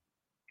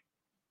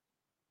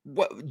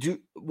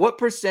 what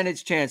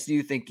percentage chance do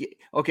you think,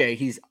 okay,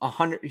 he's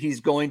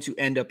going to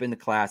end up in the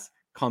class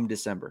come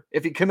December?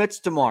 If he commits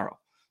tomorrow,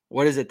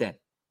 what is it then?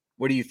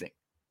 What do you think?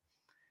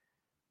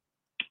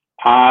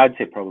 I'd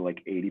say probably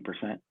like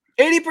 80%.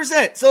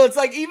 80%. So it's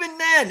like even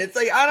then, it's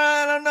like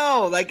I don't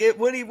know. Like it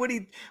would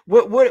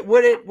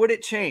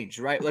it change,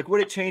 right? Like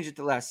would it change at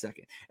the last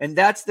second? And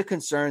that's the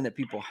concern that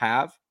people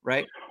have,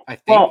 right? I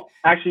think. Well,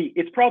 actually,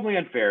 it's probably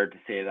unfair to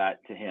say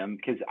that to him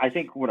because I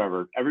think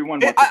whatever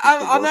everyone wants.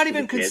 I'm not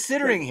even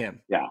considering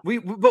him. Yeah.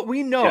 But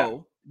we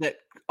know that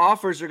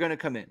offers are going to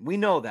come in. We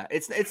know that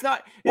it's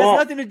not. It has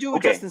nothing to do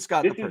with Justin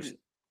Scott, the person.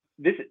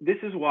 This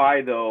is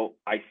why though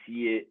I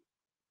see it.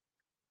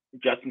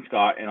 Justin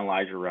Scott and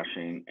Elijah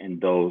Rushing and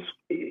those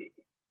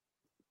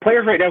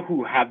players right now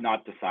who have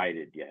not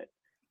decided yet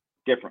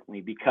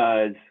differently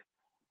because,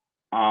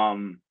 I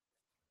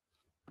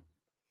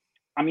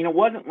mean, it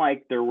wasn't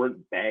like there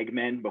weren't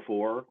bagmen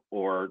before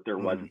or there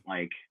wasn't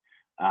like,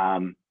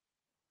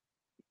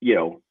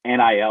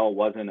 NIL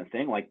wasn't a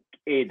thing. Like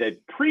the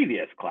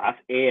previous class,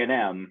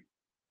 A&M,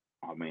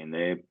 I mean,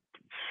 they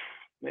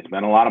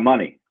spent a lot of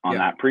money on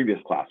that previous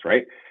class,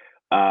 right?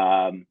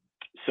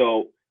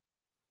 So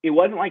it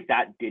wasn't like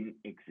that didn't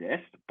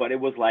exist, but it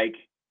was like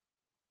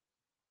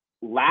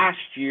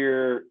last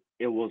year,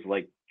 it was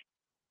like,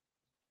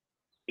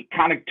 it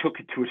kind of took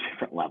it to a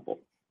different level,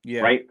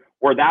 right?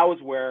 Where that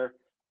was where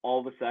all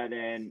of a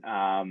sudden,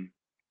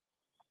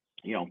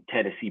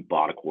 Tennessee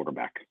bought a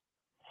quarterback.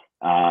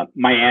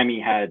 Miami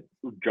had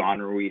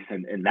John Ruiz,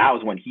 and that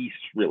was when he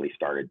really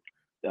started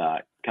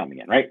coming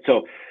in, right?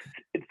 So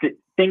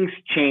things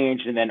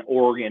changed, and then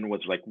Oregon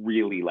was like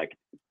really like,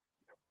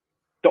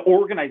 the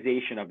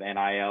organization of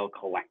NIL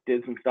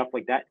collectives and stuff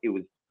like that, it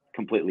was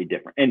completely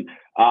different. And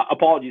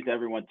apologies to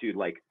everyone too.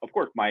 Like, of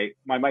course, my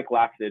mic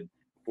lasted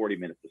 40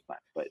 minutes this time,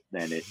 but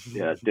then it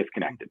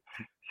disconnected.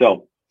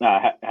 So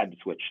had to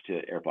switch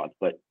to AirPods.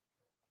 But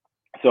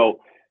so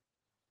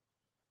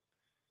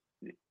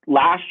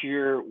last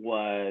year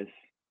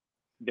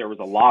there was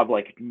a lot of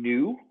like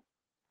new,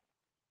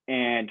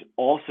 and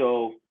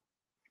also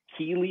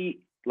Keelan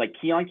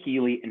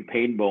Keeley and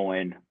Peyton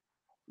Bowen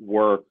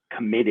were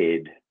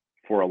committed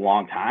for a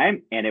long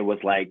time, and it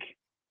was like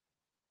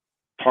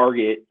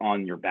target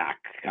on your back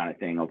kind of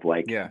thing of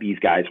like these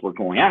guys were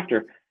going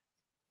after.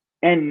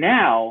 And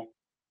now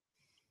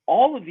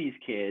all of these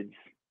kids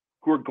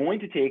who are going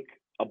to take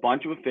a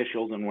bunch of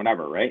officials and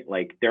whatever, right?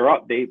 Like they're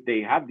up,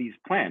 they have these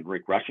planned.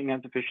 Rick Rushing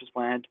has officials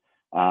planned.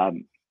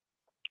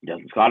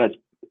 Justin Scott has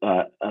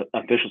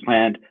officials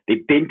planned.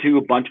 They've been to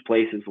a bunch of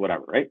places,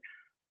 whatever, right?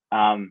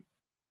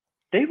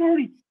 They've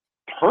already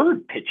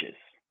heard pitches.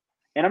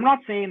 And I'm not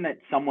saying that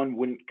someone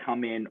wouldn't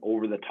come in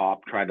over the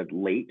top, try to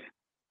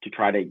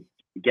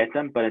get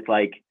them, but it's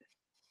like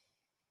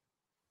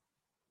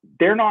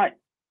they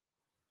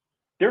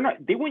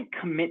wouldn't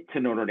commit to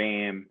Notre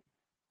Dame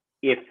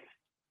if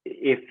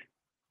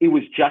it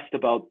was just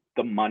about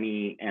the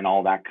money and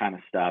all that kind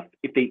of stuff.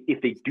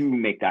 If they do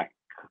make that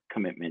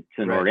commitment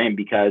to Notre Dame,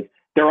 because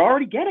they're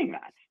already getting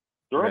that.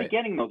 They're already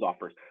getting those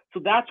offers. So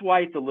that's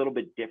why it's a little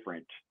bit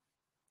different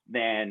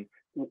than,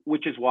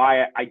 which is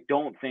why I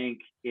don't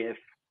think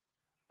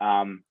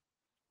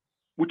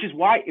which is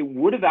why it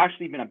would have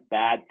actually been a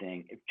bad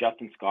thing if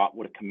Justin Scott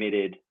would have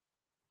committed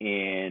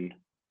in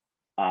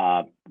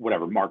March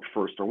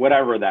 1st or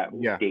whatever that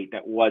date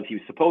that was he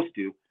was supposed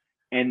to,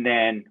 and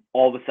then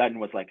all of a sudden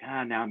was like,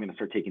 now I'm going to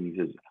start taking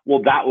these.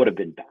 Well, that would have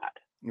been bad.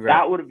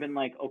 That would have been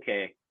like,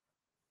 okay,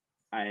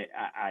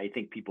 I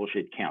think people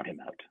should count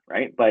him out,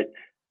 right? But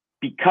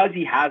because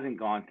he hasn't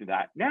gone through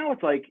that, now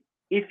it's like,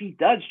 if he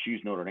does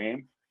choose Notre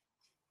Dame,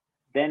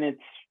 then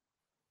it's,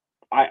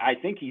 I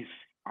think he's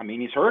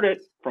heard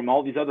it from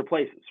all these other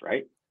places,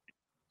 right?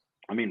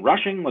 I mean,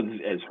 Rushing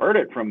has heard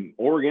it from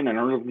Oregon and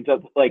heard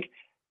it, like,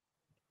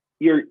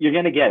 you're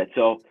going to get it.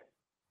 So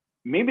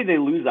maybe they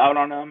lose out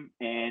on him.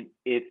 And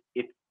if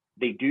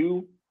they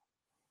do,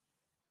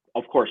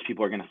 of course,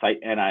 people are going to cite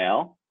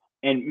NIL,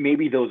 and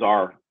maybe those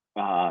are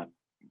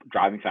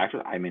driving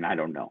factors. I mean, I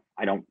don't know.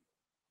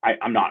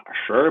 I'm not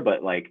sure,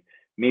 but like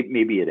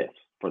maybe it is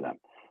for them.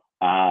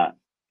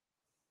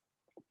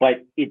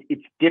 But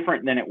it's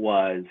different than it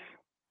was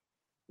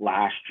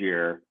last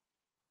year.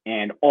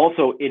 And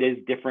also it is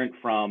different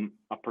from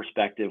a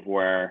perspective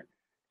where,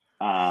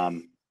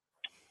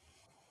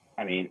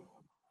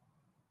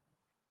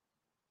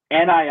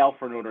 NIL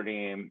for Notre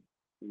Dame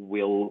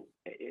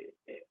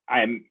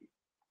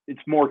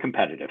it's more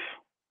competitive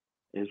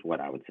is what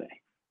I would say.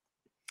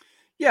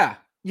 Yeah.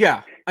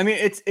 Yeah. I mean,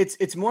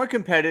 it's more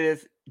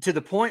competitive to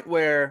the point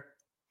where,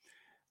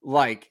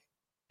 like,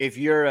 if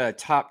you're a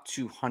top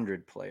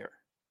 200 player,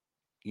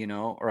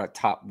 or a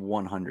top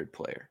 100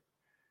 player,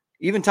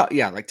 even top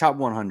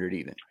 100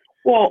 even.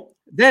 Well,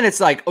 then it's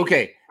like,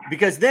 okay,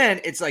 because then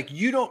it's like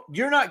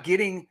you're not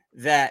getting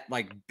that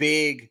like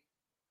big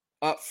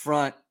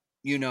upfront,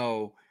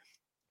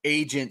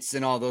 agents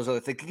and all those other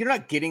things. You're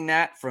not getting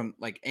that from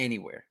like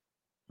anywhere,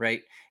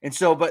 right? And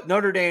so, but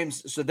Notre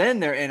Dame's, so then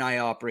their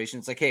NIL operation,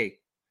 it's like, hey,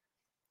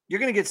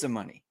 you're going to get some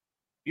money.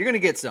 You're going to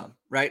get some,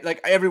 right?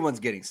 Like everyone's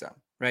getting some,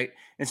 right?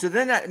 And so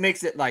then that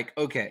makes it like,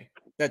 okay,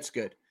 that's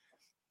good.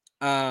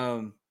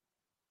 But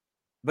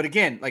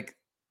again, like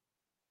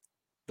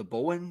the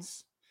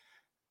Bowens,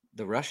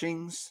 the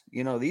Rushings,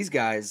 these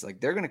guys, like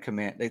they're going to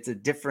command. It's a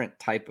different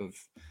type of,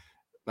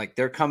 like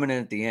they're coming in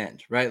at the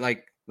end, right?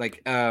 Like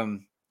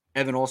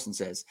Evan Olson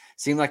says,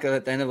 seemed like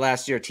at the end of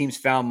last year, teams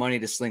found money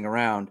to sling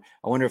around.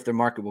 I wonder if their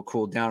market will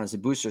cool down as the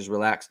boosters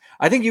relax.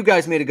 I think you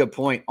guys made a good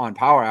point on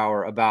Power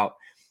Hour about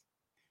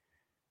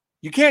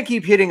you can't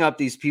keep hitting up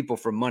these people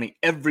for money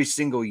every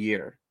single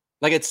year.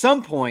 Like at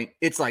some point,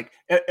 it's like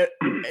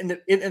in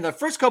the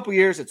first couple of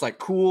years, it's like,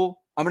 cool,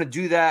 I'm going to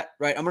do that,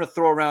 right? I'm going to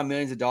throw around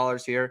millions of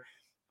dollars here.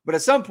 But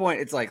at some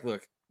point, it's like,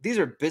 look, these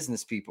are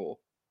business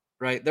people,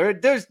 right?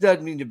 There's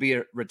doesn't need to be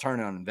a return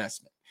on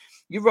investment.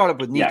 You brought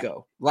up with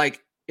Nico. Yeah.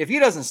 Like, if he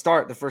doesn't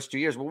start the first 2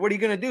 years, well, what are you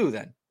going to do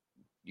then?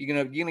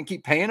 You're gonna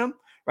keep paying him,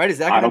 right? Is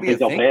that going to be a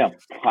thing? Pay him.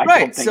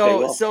 Right.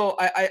 So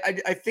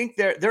I think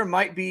there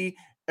might be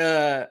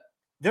a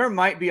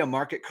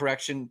market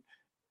correction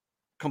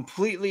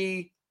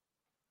completely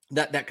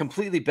that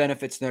completely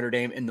benefits Notre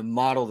Dame in the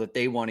model that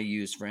they want to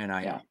use for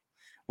NIL. Yeah.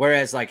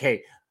 Whereas like,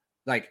 hey,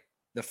 like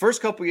the first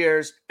couple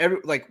years,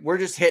 we're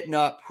just hitting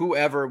up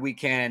whoever we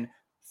can,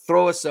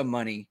 throw us some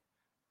money,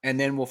 and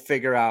then we'll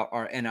figure out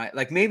our NIL.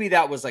 Like maybe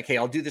that was like, hey,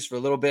 I'll do this for a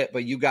little bit,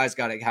 but you guys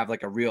got to have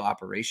like a real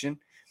operation.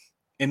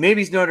 And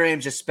maybe Notre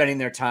Dame's just spending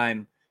their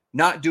time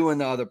not doing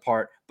the other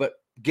part, but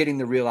getting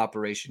the real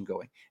operation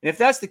going. And if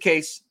that's the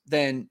case,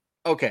 then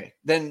okay,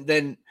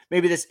 then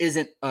maybe this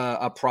isn't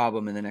a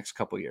problem in the next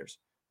couple of years,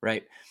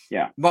 right?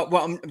 Yeah. But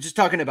I'm just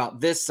talking about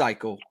this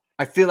cycle.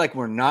 I feel like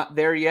we're not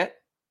there yet,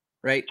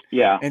 right?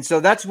 Yeah. And so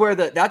that's where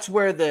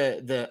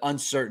the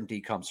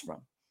uncertainty comes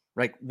from.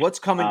 Like what's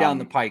coming down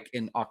the pike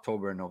in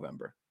October and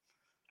November?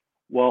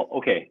 Well,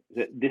 okay.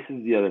 This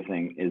is the other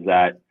thing is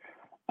that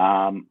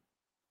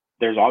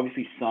there's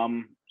obviously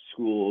some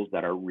schools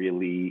that are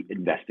really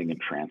investing in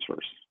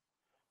transfers.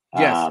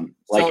 Yes.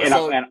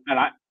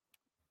 I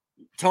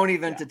Tony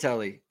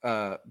Ventitelli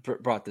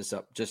brought this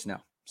up just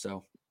now.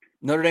 So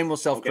Notre Dame will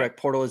self-correct.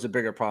 Okay. Portal is a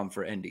bigger problem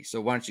for Indy. So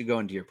why don't you go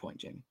into your point,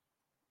 Jamie?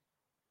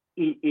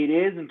 It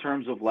is in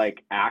terms of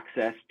like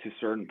access to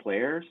certain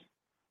players,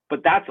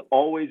 but that's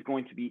always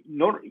going to be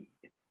Notre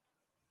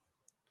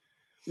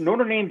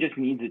Dame just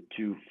needs it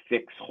to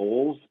fix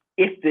holes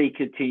if they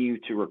continue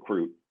to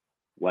recruit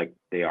like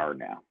they are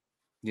now.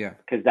 Yeah.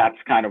 Because that's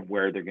kind of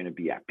where they're going to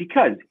be at.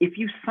 Because if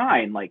you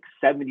sign like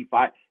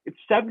 75%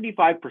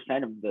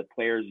 of the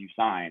players you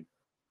sign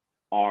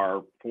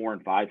are 4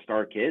 and 5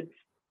 star kids,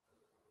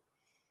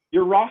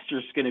 your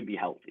roster's going to be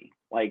healthy.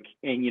 Like,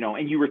 and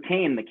you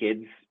retain the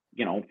kids,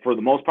 for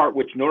the most part,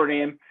 which Notre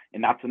Dame,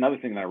 and that's another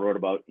thing that I wrote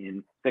about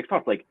in Six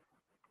Talks, like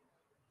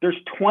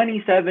there's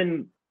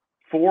 27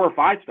 4 or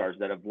 5 stars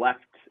that have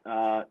left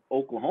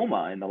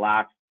Oklahoma in the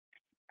last,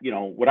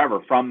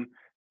 from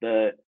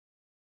the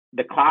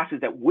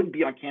classes that would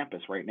be on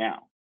campus right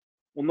now.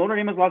 Well, Notre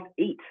Dame has lost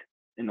 8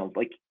 in those.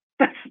 Like,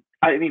 that's,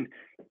 I mean,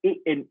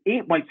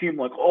 8 might seem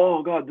like,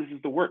 oh God, this is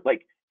the worst.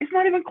 Like, it's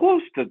not even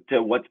close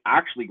to what's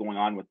actually going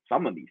on with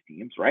some of these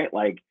teams, right?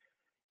 Like,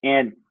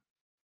 and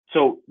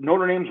so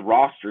Notre Dame's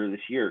roster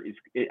this year is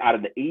out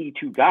of the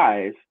 82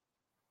 guys,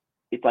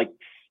 it's like,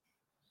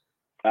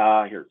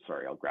 here,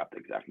 sorry, I'll grab the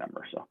exact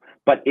number. So,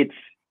 but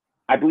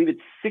I believe it's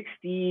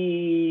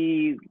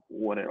 60,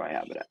 what do I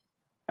have it at?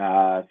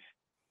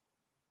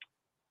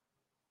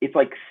 It's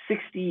like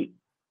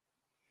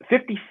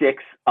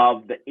 56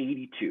 of the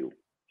 82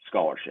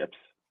 scholarships,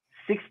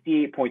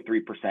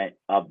 68.3%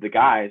 of the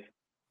guys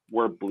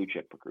were blue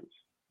chip recruits.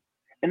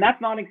 And that's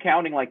not in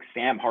counting like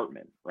Sam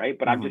Hartman, right?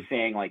 But I'm just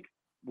saying like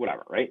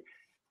whatever, right?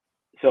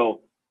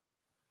 So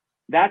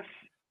that's,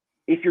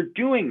 if you're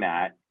doing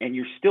that and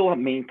you're still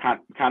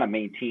kind of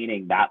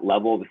maintaining that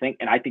level of the thing,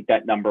 and I think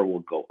that number will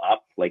go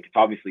up. Like it's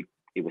obviously,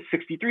 it was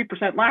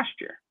 63% last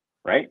year,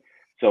 right?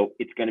 So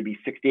it's going to be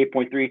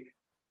 68.3.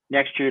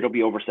 Next year, it'll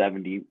be over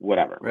 70,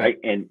 whatever, right?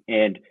 And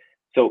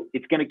so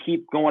it's going to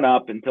keep going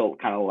up until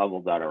it kind of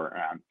levels out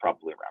around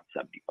probably around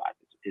 75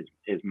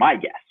 is my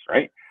guess,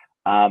 right?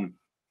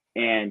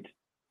 And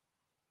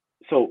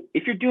so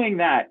if you're doing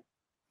that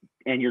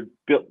and you're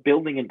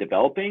building and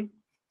developing,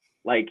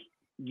 like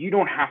you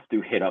don't have to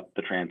hit up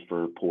the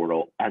transfer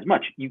portal as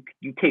much. You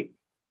take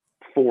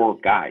 4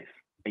 guys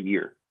a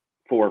year,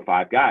 4 or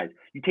 5 guys.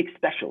 You take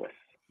specialists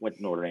with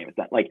Notre Dame. It's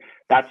not like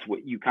that's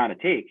what you kind of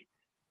take,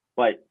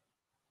 but.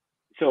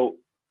 So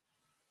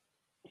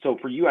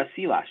for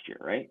USC last year,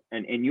 right?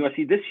 And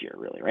USC this year,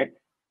 really, right?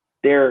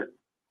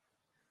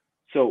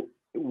 So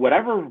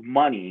whatever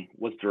money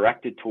was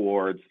directed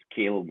towards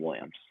Caleb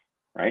Williams,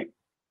 right?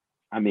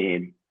 I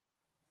mean,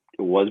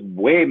 it was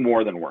way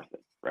more than worth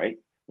it, right? It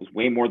was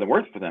way more than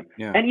worth it for them.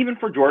 Yeah. And even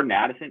for Jordan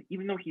Addison,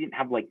 even though he didn't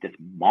have like this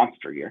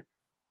monster year,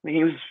 I mean,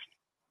 he was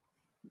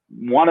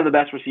one of the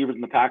best receivers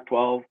in the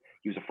Pac-12.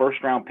 He was a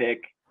first-round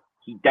pick.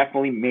 He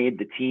definitely made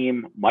the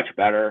team much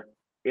better.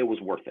 It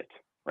was worth it,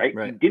 right?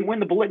 He didn't win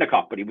the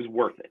Bolitnikoff, but he was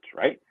worth it,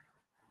 right?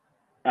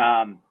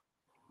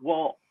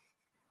 Well,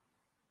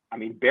 I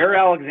mean, Bear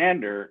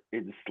Alexander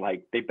is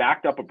like, they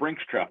backed up a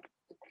Brinks truck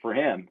for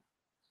him.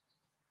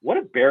 What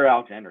if Bear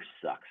Alexander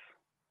sucks?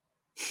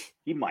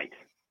 He might.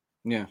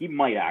 Yeah. He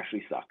might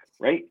actually suck,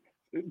 right?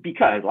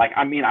 because like,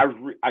 I mean, I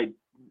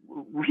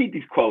read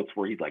these quotes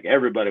where he's like,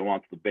 everybody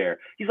wants the Bear.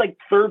 He's like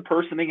third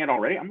personing it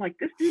already. I'm like,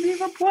 this dude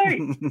isn't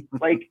play.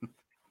 Like,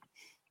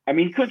 I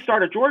mean, he couldn't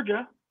start at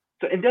Georgia.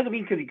 So it doesn't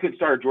mean because he couldn't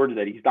start at Georgia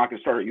that he's not going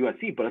to start at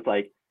USC, but it's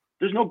like,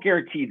 there's no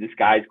guarantee this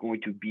guy's going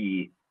to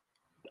be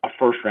a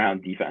first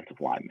round defensive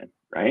lineman,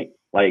 right?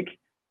 Like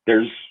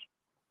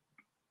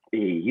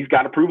he's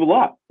got to prove a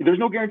lot. There's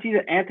no guarantee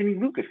that Anthony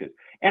Lucas is.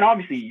 And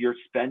obviously you're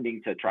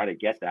spending to try to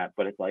get that,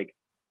 but it's like,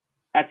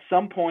 at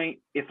some point,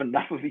 if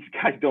enough of these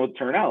guys don't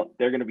turn out,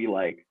 they're going to be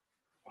like,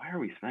 why are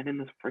we spending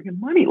this friggin'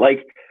 money?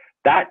 Like,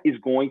 that is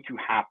going to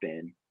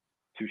happen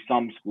to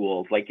some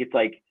schools. Like, it's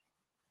like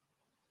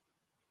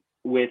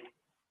with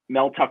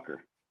Mel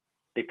Tucker,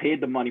 they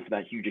paid the money for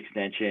that huge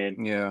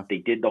extension. Yeah. They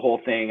did the whole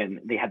thing, and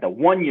they had the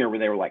 1 year where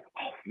they were like,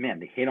 oh, man,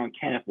 they hit on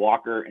Kenneth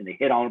Walker, and they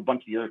hit on a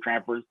bunch of the other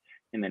transfers,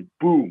 and then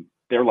boom,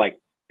 they're like,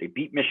 they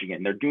beat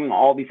Michigan. They're doing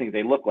all these things.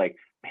 They look like,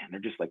 man, they're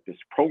just like this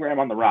program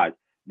on the rise.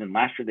 And then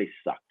last year, they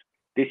sucked.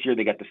 This year,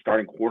 they got the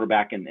starting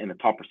quarterback and the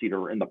top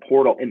receiver in the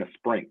portal in the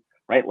spring,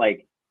 right?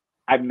 Like,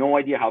 I have no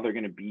idea how they're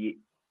going to be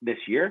this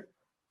year.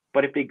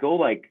 But if they go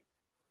like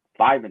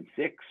 5-6,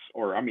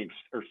 or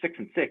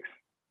 6-6,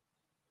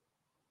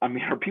 I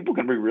mean, are people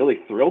going to be really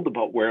thrilled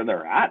about where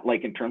they're at?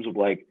 Like, in terms of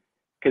like,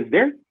 because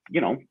they're,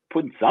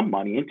 putting some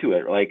money into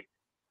it. Like,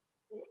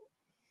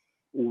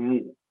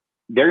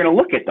 they're going to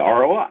look at the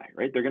ROI,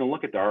 right? They're going to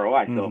look at the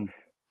ROI. Mm-hmm. So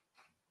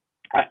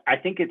I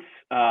think it's,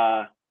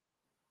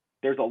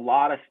 there's a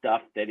lot of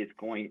stuff that is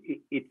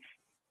it's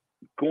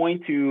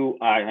going to,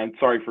 I'm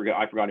sorry,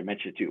 I forgot to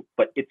mention it too,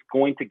 but it's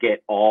going to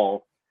get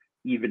all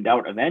evened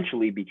out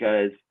eventually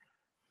because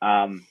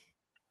the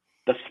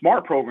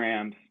smart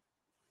programs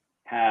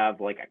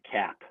have like a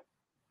cap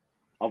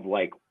of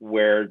like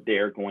where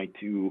they're going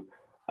to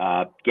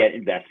get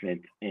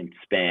investment and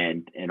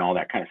spend and all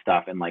that kind of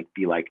stuff, and like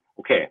be like,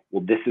 okay,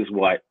 well, this is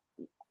what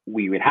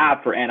we would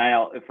have for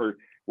NIL if we're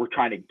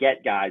trying to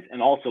get guys,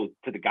 and also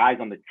to the guys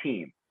on the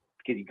team.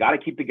 Because you got to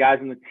keep the guys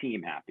on the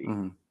team happy.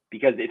 Mm-hmm.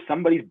 Because if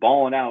somebody's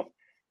balling out,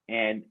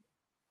 and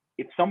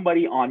if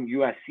somebody on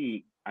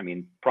USC, I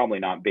mean, probably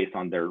not based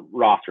on their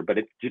roster, but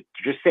it's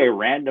just say a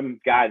random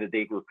guy that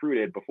they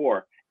recruited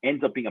before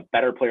ends up being a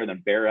better player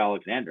than Bear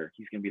Alexander,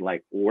 he's going to be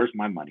like, well, where's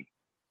my money?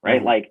 Right?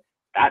 Mm-hmm. Like,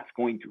 that's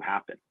going to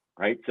happen.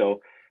 Right?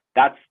 So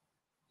that's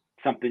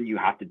something you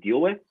have to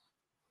deal with.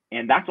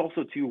 And that's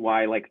also too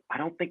why, like, I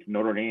don't think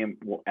Notre Dame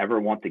will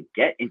ever want to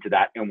get into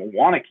that and will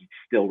want to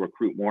still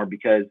recruit more,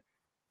 because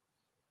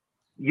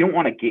you don't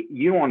want to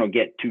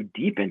get too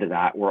deep into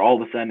that where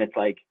all of a sudden it's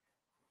like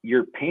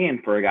you're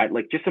paying for a guy.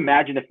 Like, just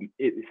imagine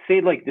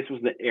say like this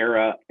was the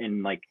era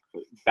in like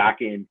back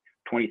in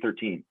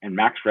 2013 and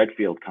Max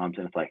Redfield comes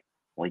and it's like,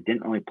 well, he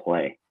didn't really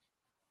play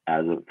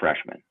as a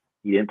freshman.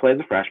 He didn't play as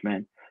a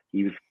freshman.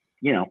 He was,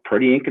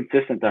 pretty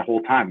inconsistent that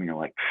whole time. And you're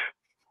like,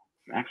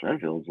 Max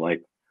Redfield's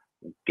like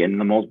getting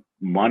the most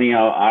money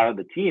out of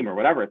the team or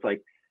whatever. It's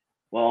like,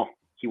 well,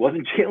 he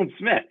wasn't Jalen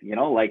Smith,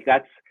 like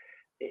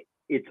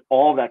it's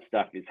all that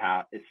stuff is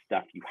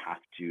stuff you have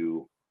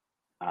to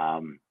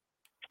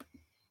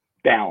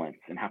balance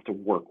and have to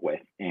work with.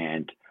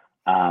 And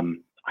I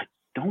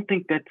don't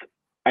think that's,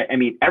 I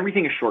mean,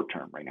 everything is short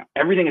term right now.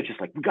 Everything is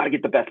just like, we got to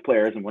get the best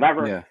players and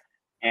whatever. Yeah.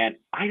 And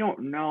I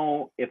don't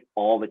know if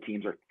all the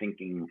teams are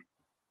thinking,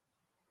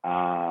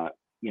 2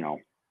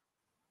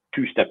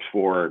 steps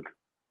forward,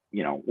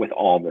 with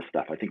all this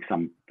stuff. I think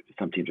some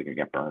teams are going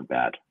to get burned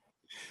bad.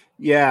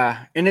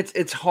 Yeah. And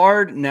it's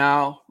hard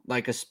now,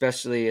 like,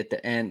 especially at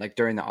the end, like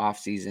during the off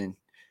season.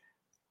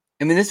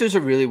 I mean, this was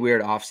a really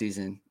weird off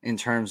season in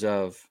terms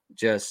of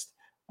just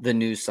the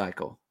news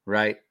cycle,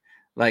 right?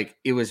 Like,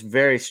 it was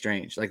very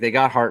strange. Like, they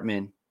got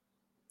Hartman.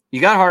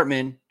 You got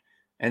Hartman,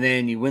 and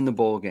then you win the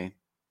bowl game.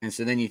 And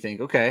so then you think,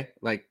 okay,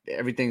 like,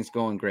 everything's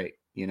going great.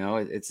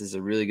 It's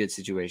a really good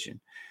situation.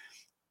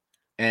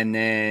 And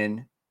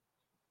then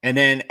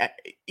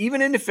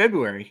even into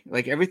February,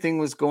 like, everything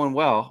was going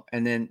well.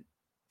 And then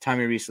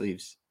Tommy Rees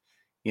leaves,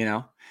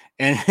 and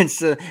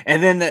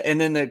then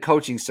the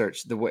coaching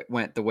search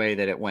went the way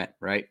that it went.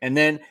 Right. And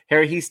then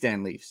Harry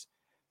Hiestand leaves.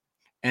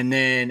 And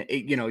then,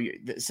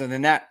 so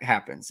then that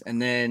happens.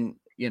 And then,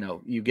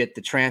 you get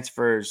the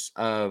transfers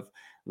of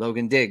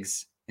Logan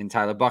Diggs and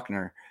Tyler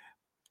Buckner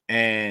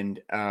and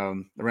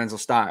Lorenzo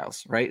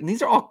Styles. Right. And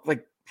these are all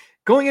like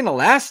going into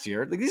last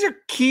year, like, these are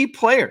key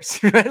players,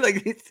 right?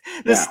 Like,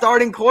 the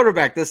starting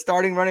quarterback, the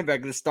starting running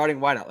back, the starting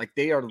wideout, like,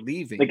 they are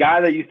leaving. The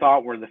guy that you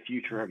thought were the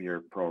future of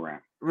your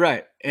program.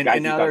 Right. And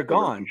now they're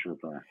gone.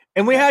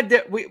 And we had,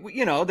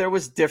 there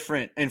was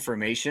different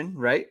information,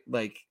 right?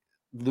 Like,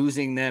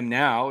 losing them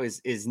now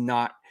is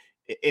not,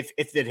 if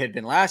it had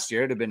been last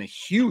year, it'd have been a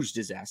huge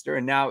disaster.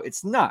 And now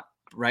it's not,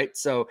 right?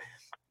 So,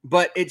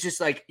 but it's just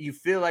like, you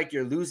feel like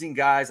you're losing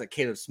guys. Like,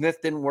 Caleb Smith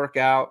didn't work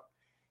out,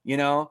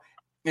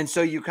 And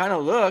so you kind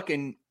of look,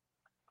 and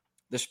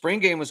the spring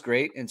game was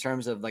great in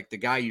terms of, like, the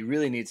guy you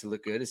really need to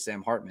look good is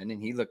Sam Hartman,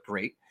 and he looked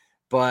great.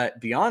 But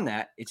beyond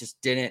that, it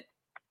just didn't.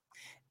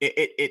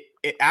 It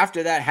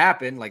after that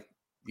happened, like,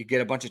 you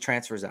get a bunch of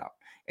transfers out,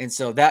 and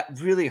so that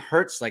really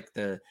hurts, like,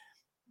 the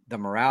the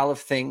morale of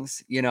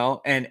things,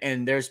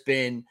 and there's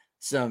been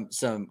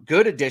some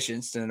good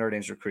additions to the Notre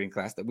Dame's recruiting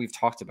class that we've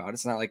talked about.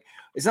 It's not like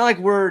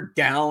we're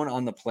down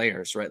on the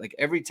players, right? Like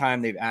every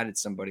time they've added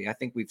somebody, I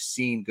think we've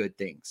seen good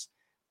things,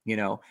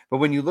 but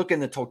when you look in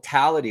the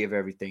totality of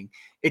everything,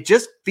 it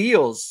just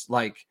feels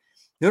like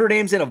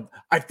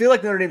I feel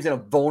like Notre Dame's in a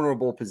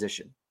vulnerable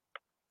position.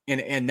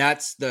 And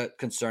that's the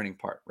concerning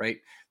part, right?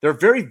 They're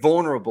very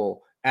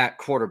vulnerable at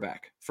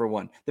quarterback, for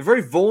one. They're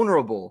very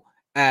vulnerable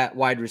at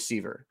wide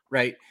receiver,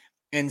 right?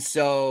 And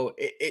so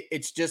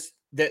it's just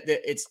that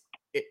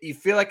you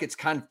feel like it's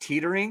kind of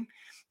teetering,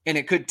 and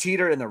it could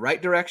teeter in the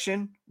right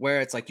direction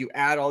where it's like you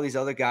add all these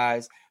other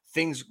guys,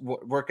 things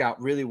work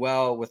out really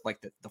well with like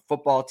the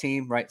football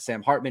team, right?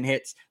 Sam Hartman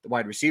hits, the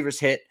wide receivers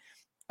hit,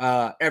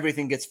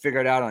 everything gets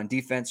figured out on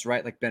defense,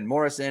 right? Like Ben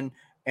Morrison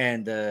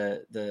and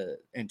the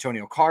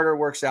Antonio Carter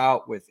works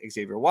out with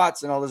Xavier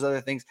Watts and all those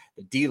other things.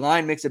 The D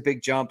line makes a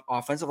big jump,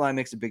 offensive line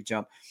makes a big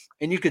jump,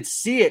 and you could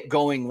see it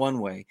going one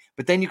way,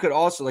 but then you could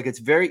also it's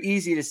very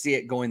easy to see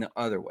it going the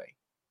other way,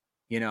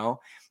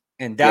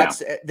 and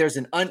there's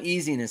an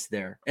uneasiness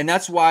there. And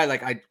that's why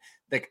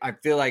I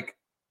feel like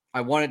I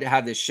wanted to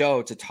have this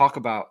show to talk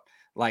about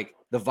like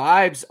the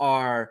vibes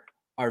are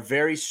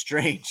very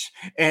strange.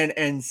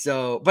 And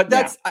so, but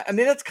that's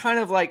kind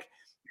of like,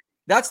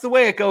 that's the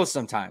way it goes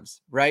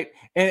sometimes, right?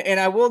 And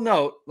I will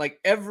note, like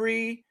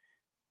every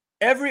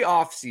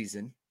off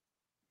season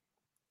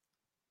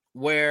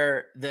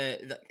where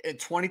the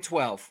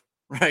 2012,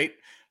 right?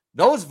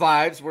 Those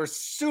vibes were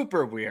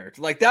super weird.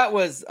 Like that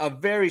was a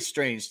very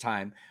strange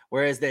time.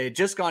 Whereas they had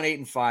just gone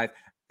 8-5.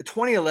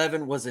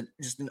 2011 was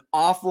just an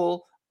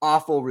awful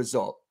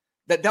result.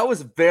 That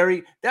was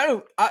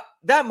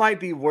that might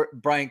be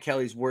Brian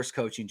Kelly's worst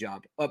coaching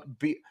job.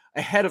 Be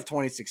ahead of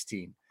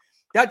 2016.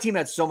 That team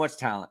had so much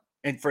talent.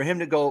 And for him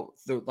to go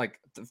through,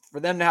 for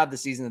them to have the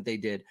season that they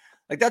did,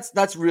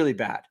 that's really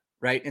bad,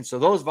 right? And so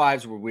those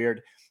vibes were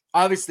weird.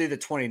 Obviously, the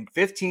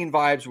 2015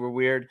 vibes were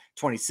weird.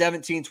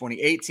 2017,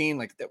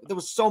 2018, there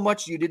was so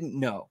much you didn't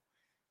know.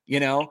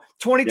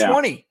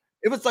 2020,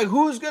 it was like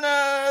who's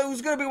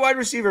gonna be wide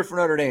receiver for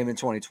Notre Dame in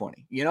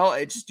 2020? You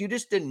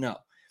just didn't know.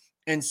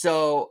 And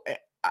so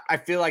I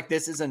feel like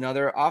this is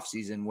another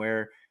offseason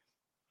where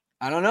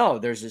I don't know.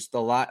 There's just a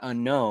lot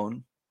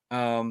unknown.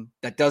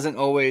 That doesn't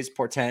always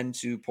portend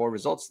to poor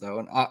results, though,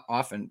 and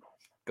often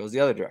goes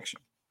the other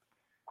direction.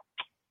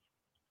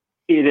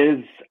 It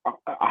is.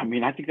 I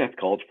mean, I think that's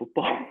college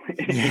football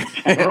in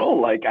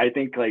general. I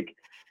think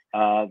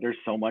there's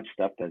so much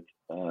stuff that's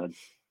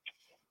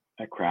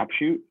a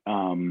crapshoot.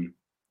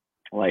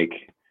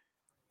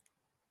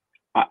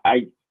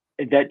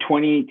 That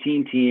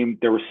 2018 team,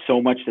 there was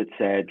so much that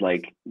said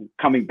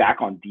coming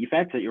back on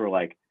defense that you were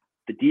like,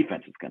 the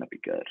defense is going to be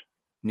good.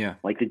 Yeah,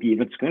 the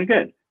defense is going to be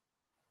good.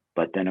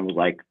 But then it was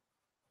like,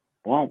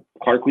 well,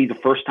 Clark Lee's a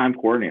first-time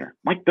coordinator.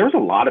 There's a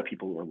lot of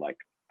people who are like,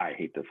 I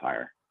hate this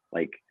hire.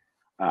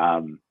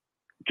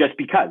 Just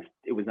because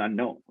it was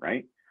unknown,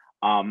 right?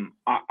 I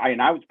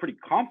was pretty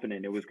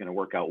confident it was going to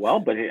work out well,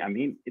 but it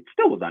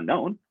still was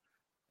unknown.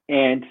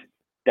 And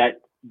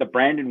that the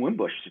Brandon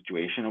Wimbush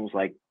situation, it was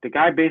like the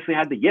guy basically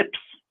had the yips,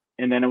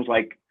 and then it was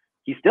like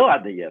he still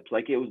had the yips.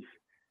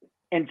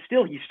 And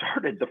still he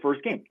started the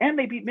first game, and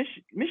they beat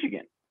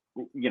Michigan,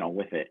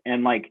 with it,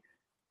 and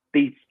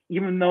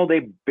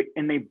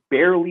they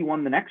barely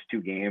won the next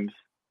two games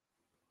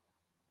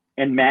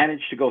and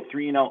managed to go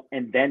 3-0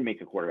 and then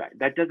make a quarterback.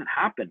 That doesn't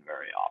happen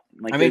very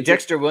often.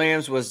 Dexter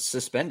Williams was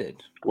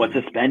suspended.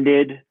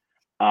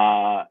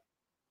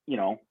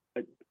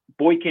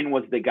 Boykin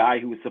was the guy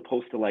who was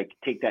supposed to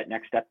take that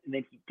next step, and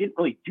then he didn't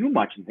really do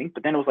much and things.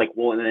 But then it was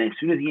and then as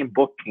soon as he and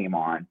Book came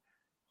on,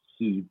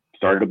 he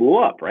started to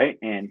blow up, right?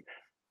 And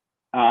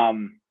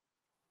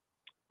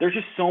there's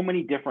just so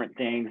many different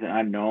things and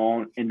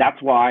unknown, and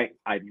that's why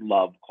I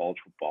love college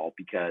football,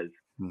 because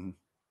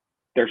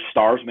there's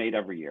stars made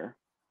every year,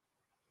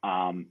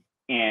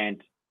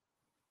 and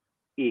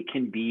it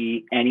can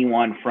be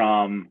anyone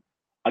from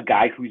a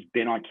guy who's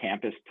been on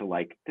campus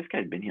to this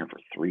guy's been here for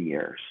 3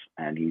 years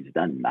and he's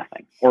done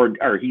nothing, or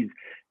he's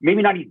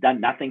maybe not he's done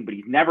nothing, but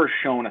he's never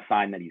shown a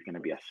sign that he's going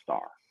to be a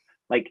star.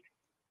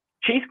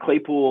 Chase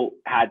Claypool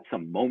had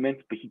some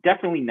moments, but he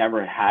definitely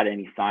never had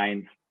any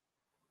signs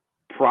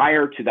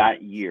prior to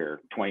that year,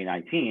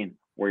 2019,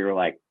 where you're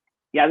like,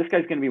 yeah, this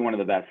guy's going to be one of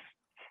the best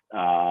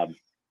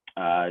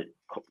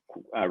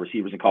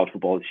receivers in college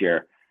football this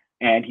year.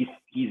 And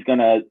he's going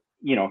to,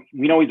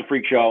 we know he's a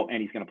freak show,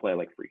 and he's going to play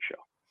like a freak show,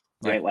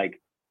 right? Yeah.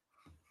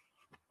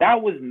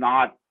 That was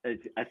not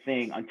a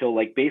thing until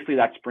basically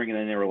that spring. And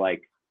then they were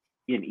like,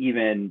 and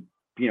even,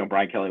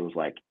 Brian Kelly was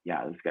like,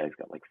 yeah, this guy's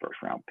got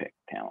first round pick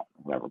talent,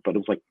 whatever. But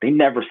it was they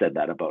never said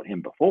that about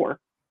him before.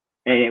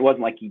 And it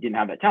wasn't like he didn't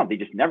have that talent. They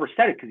just never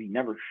said it because he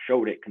never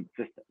showed it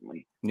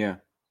consistently. Yeah.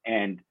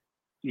 And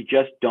you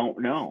just don't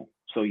know.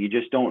 So you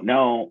just don't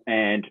know.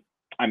 And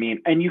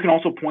and you can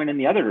also point in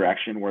the other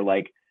direction where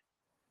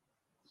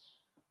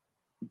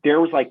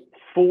there was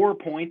 4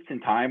 points in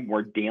time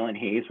where Dalen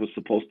Hayes was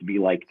supposed to be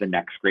the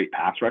next great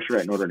pass rusher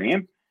at Notre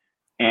Dame.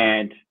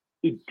 And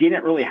it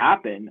didn't really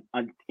happen.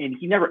 And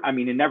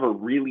it never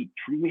really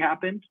truly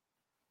happened,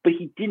 but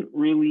he didn't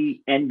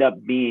really end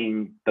up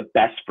being the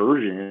best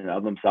version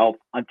of himself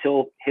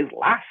until his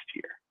last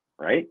year,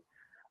 right?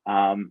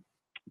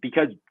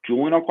 Because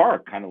Julian O'Carr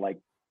kind of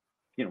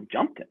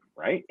jumped him,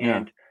 right?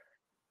 Yeah.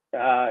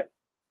 And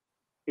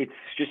it's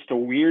just a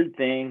weird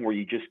thing where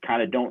you just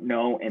kind of don't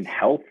know, and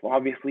health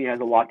obviously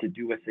has a lot to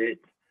do with it.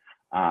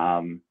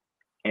 And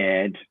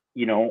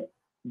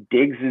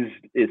Diggs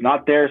is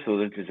not there, so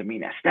does it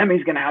mean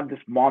Estemi's going to have this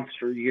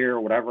monster year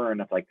or whatever?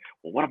 And it's like,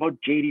 well, what about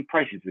JD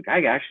Price? Is the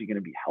guy actually going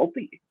to be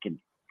healthy? Can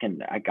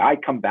a guy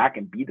come back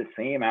and be the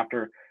same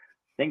after?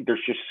 I think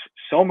there's just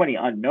so many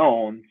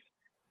unknowns,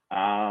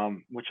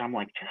 which I'm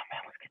like,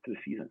 man, let's get to the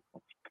season.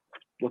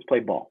 Let's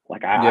play ball.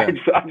 I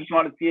just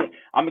want to see it.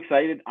 I'm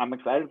excited. I'm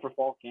excited for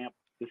fall camp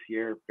this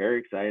year. Very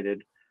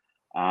excited.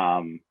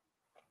 I'm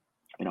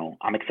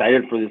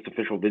excited for this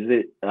official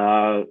visit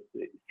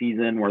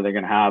season where they're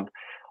going to have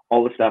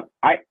all this stuff.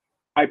 I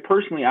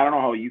personally, I don't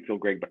know how you feel,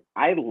 Greg, but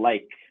I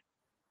like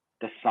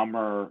the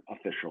summer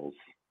officials,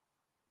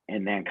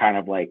 and then kind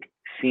of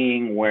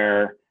seeing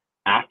where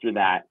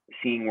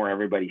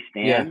everybody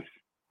stands,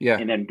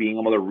 and then being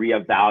able to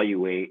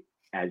reevaluate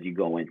as you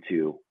go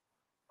into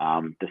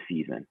the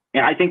season.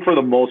 And I think for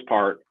the most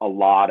part, a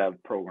lot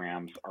of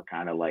programs are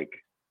kind of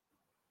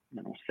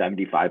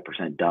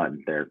 75%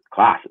 done their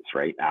classes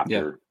right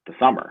after the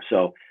summer.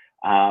 So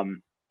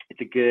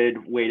it's a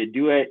good way to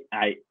do it.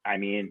 I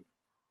mean,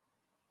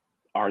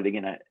 are they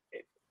gonna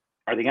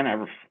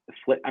ever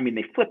flip? I mean,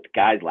 they flipped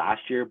guys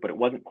last year, but it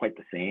wasn't quite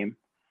the same.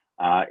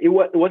 It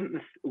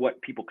wasn't what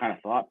people kind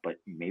of thought, but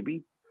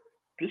maybe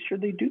this year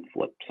they do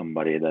flip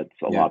somebody that's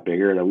a lot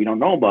bigger that we don't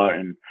know about.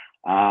 And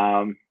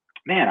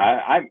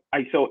man,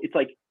 so it's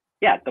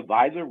the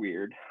vibes are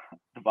weird.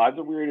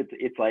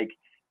 It's like,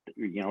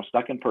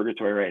 stuck in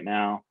purgatory right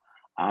now.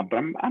 But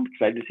I'm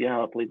excited to see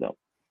how it plays out.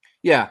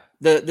 Yeah.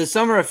 The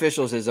summer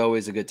officials is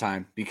always a good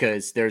time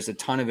because there's a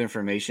ton of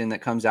information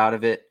that comes out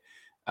of it.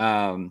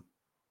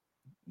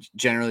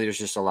 Generally there's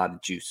just a lot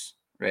of juice,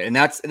 right? And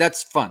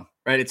that's fun,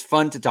 right? It's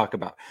fun to talk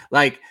about.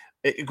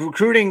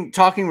 Recruiting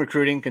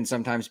can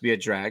sometimes be a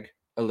drag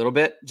a little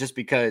bit just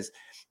because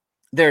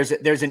there's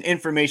an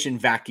information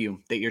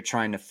vacuum that you're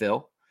trying to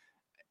fill.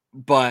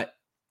 But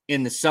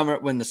in the summer,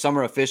 when the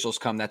summer officials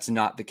come, that's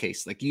not the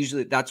case.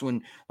 Usually that's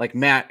when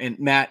Matt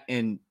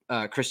and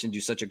Christian do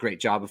such a great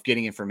job of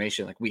getting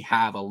information. We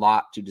have a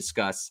lot to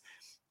discuss.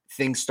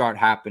 Things start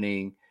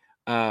happening.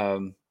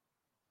 It's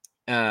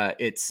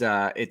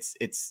a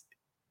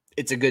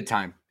good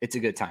time. It's a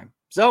good time.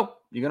 So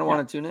you're going to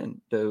want to tune in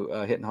to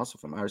Hit and Hustle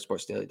from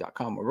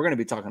IrishSportsDaily.com, where we're going to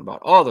be talking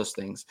about all those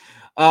things.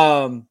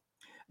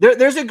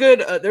 There's a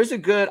good,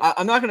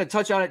 I'm not going to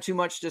touch on it too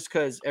much just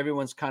because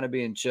everyone's kind of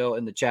being chill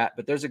in the chat,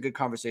 but there's a good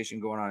conversation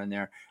going on in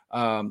there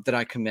that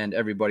I commend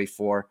everybody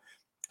for.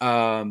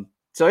 So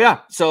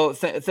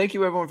thank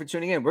you everyone for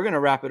tuning in. We're going to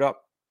wrap it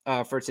up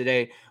for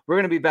today. We're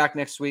going to be back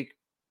next week,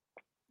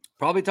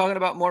 probably talking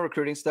about more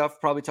recruiting stuff,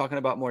 probably talking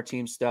about more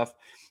team stuff.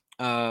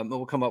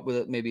 We'll come up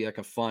with maybe a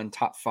fun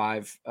top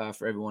 5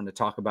 for everyone to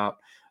talk about.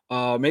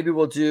 Maybe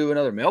we'll do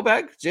another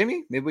mailbag,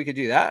 Jamie. Maybe we could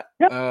do that.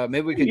 Yeah.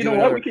 Maybe we could we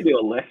could do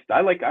a list.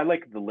 I like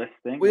the list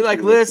thing. We like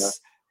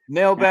lists,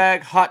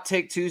 mailbag, hot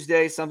take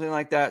Tuesday, something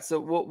like that. So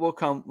we'll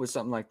come with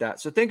something like that.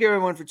 So thank you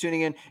everyone for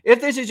tuning in.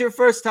 If this is your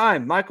first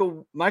time,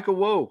 Michael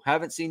Woe,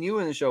 haven't seen you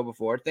in the show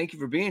before. Thank you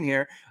for being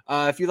here.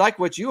 If you like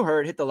what you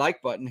heard, hit the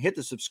like button, hit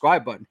the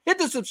subscribe button.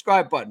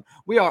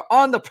 We are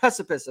on the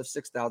precipice of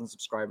 6,000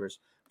 subscribers.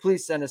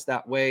 Please send us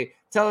that way.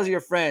 Tell us your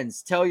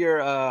friends, tell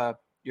your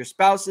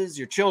spouses,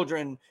 your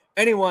children,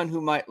 anyone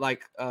who might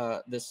like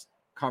this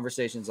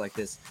conversations like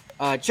this.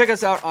 Check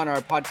us out on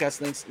our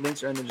podcast links.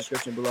 Links are in the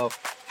description below.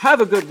 Have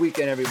a good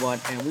weekend, everyone,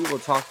 and we will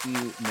talk to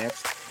you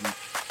next week.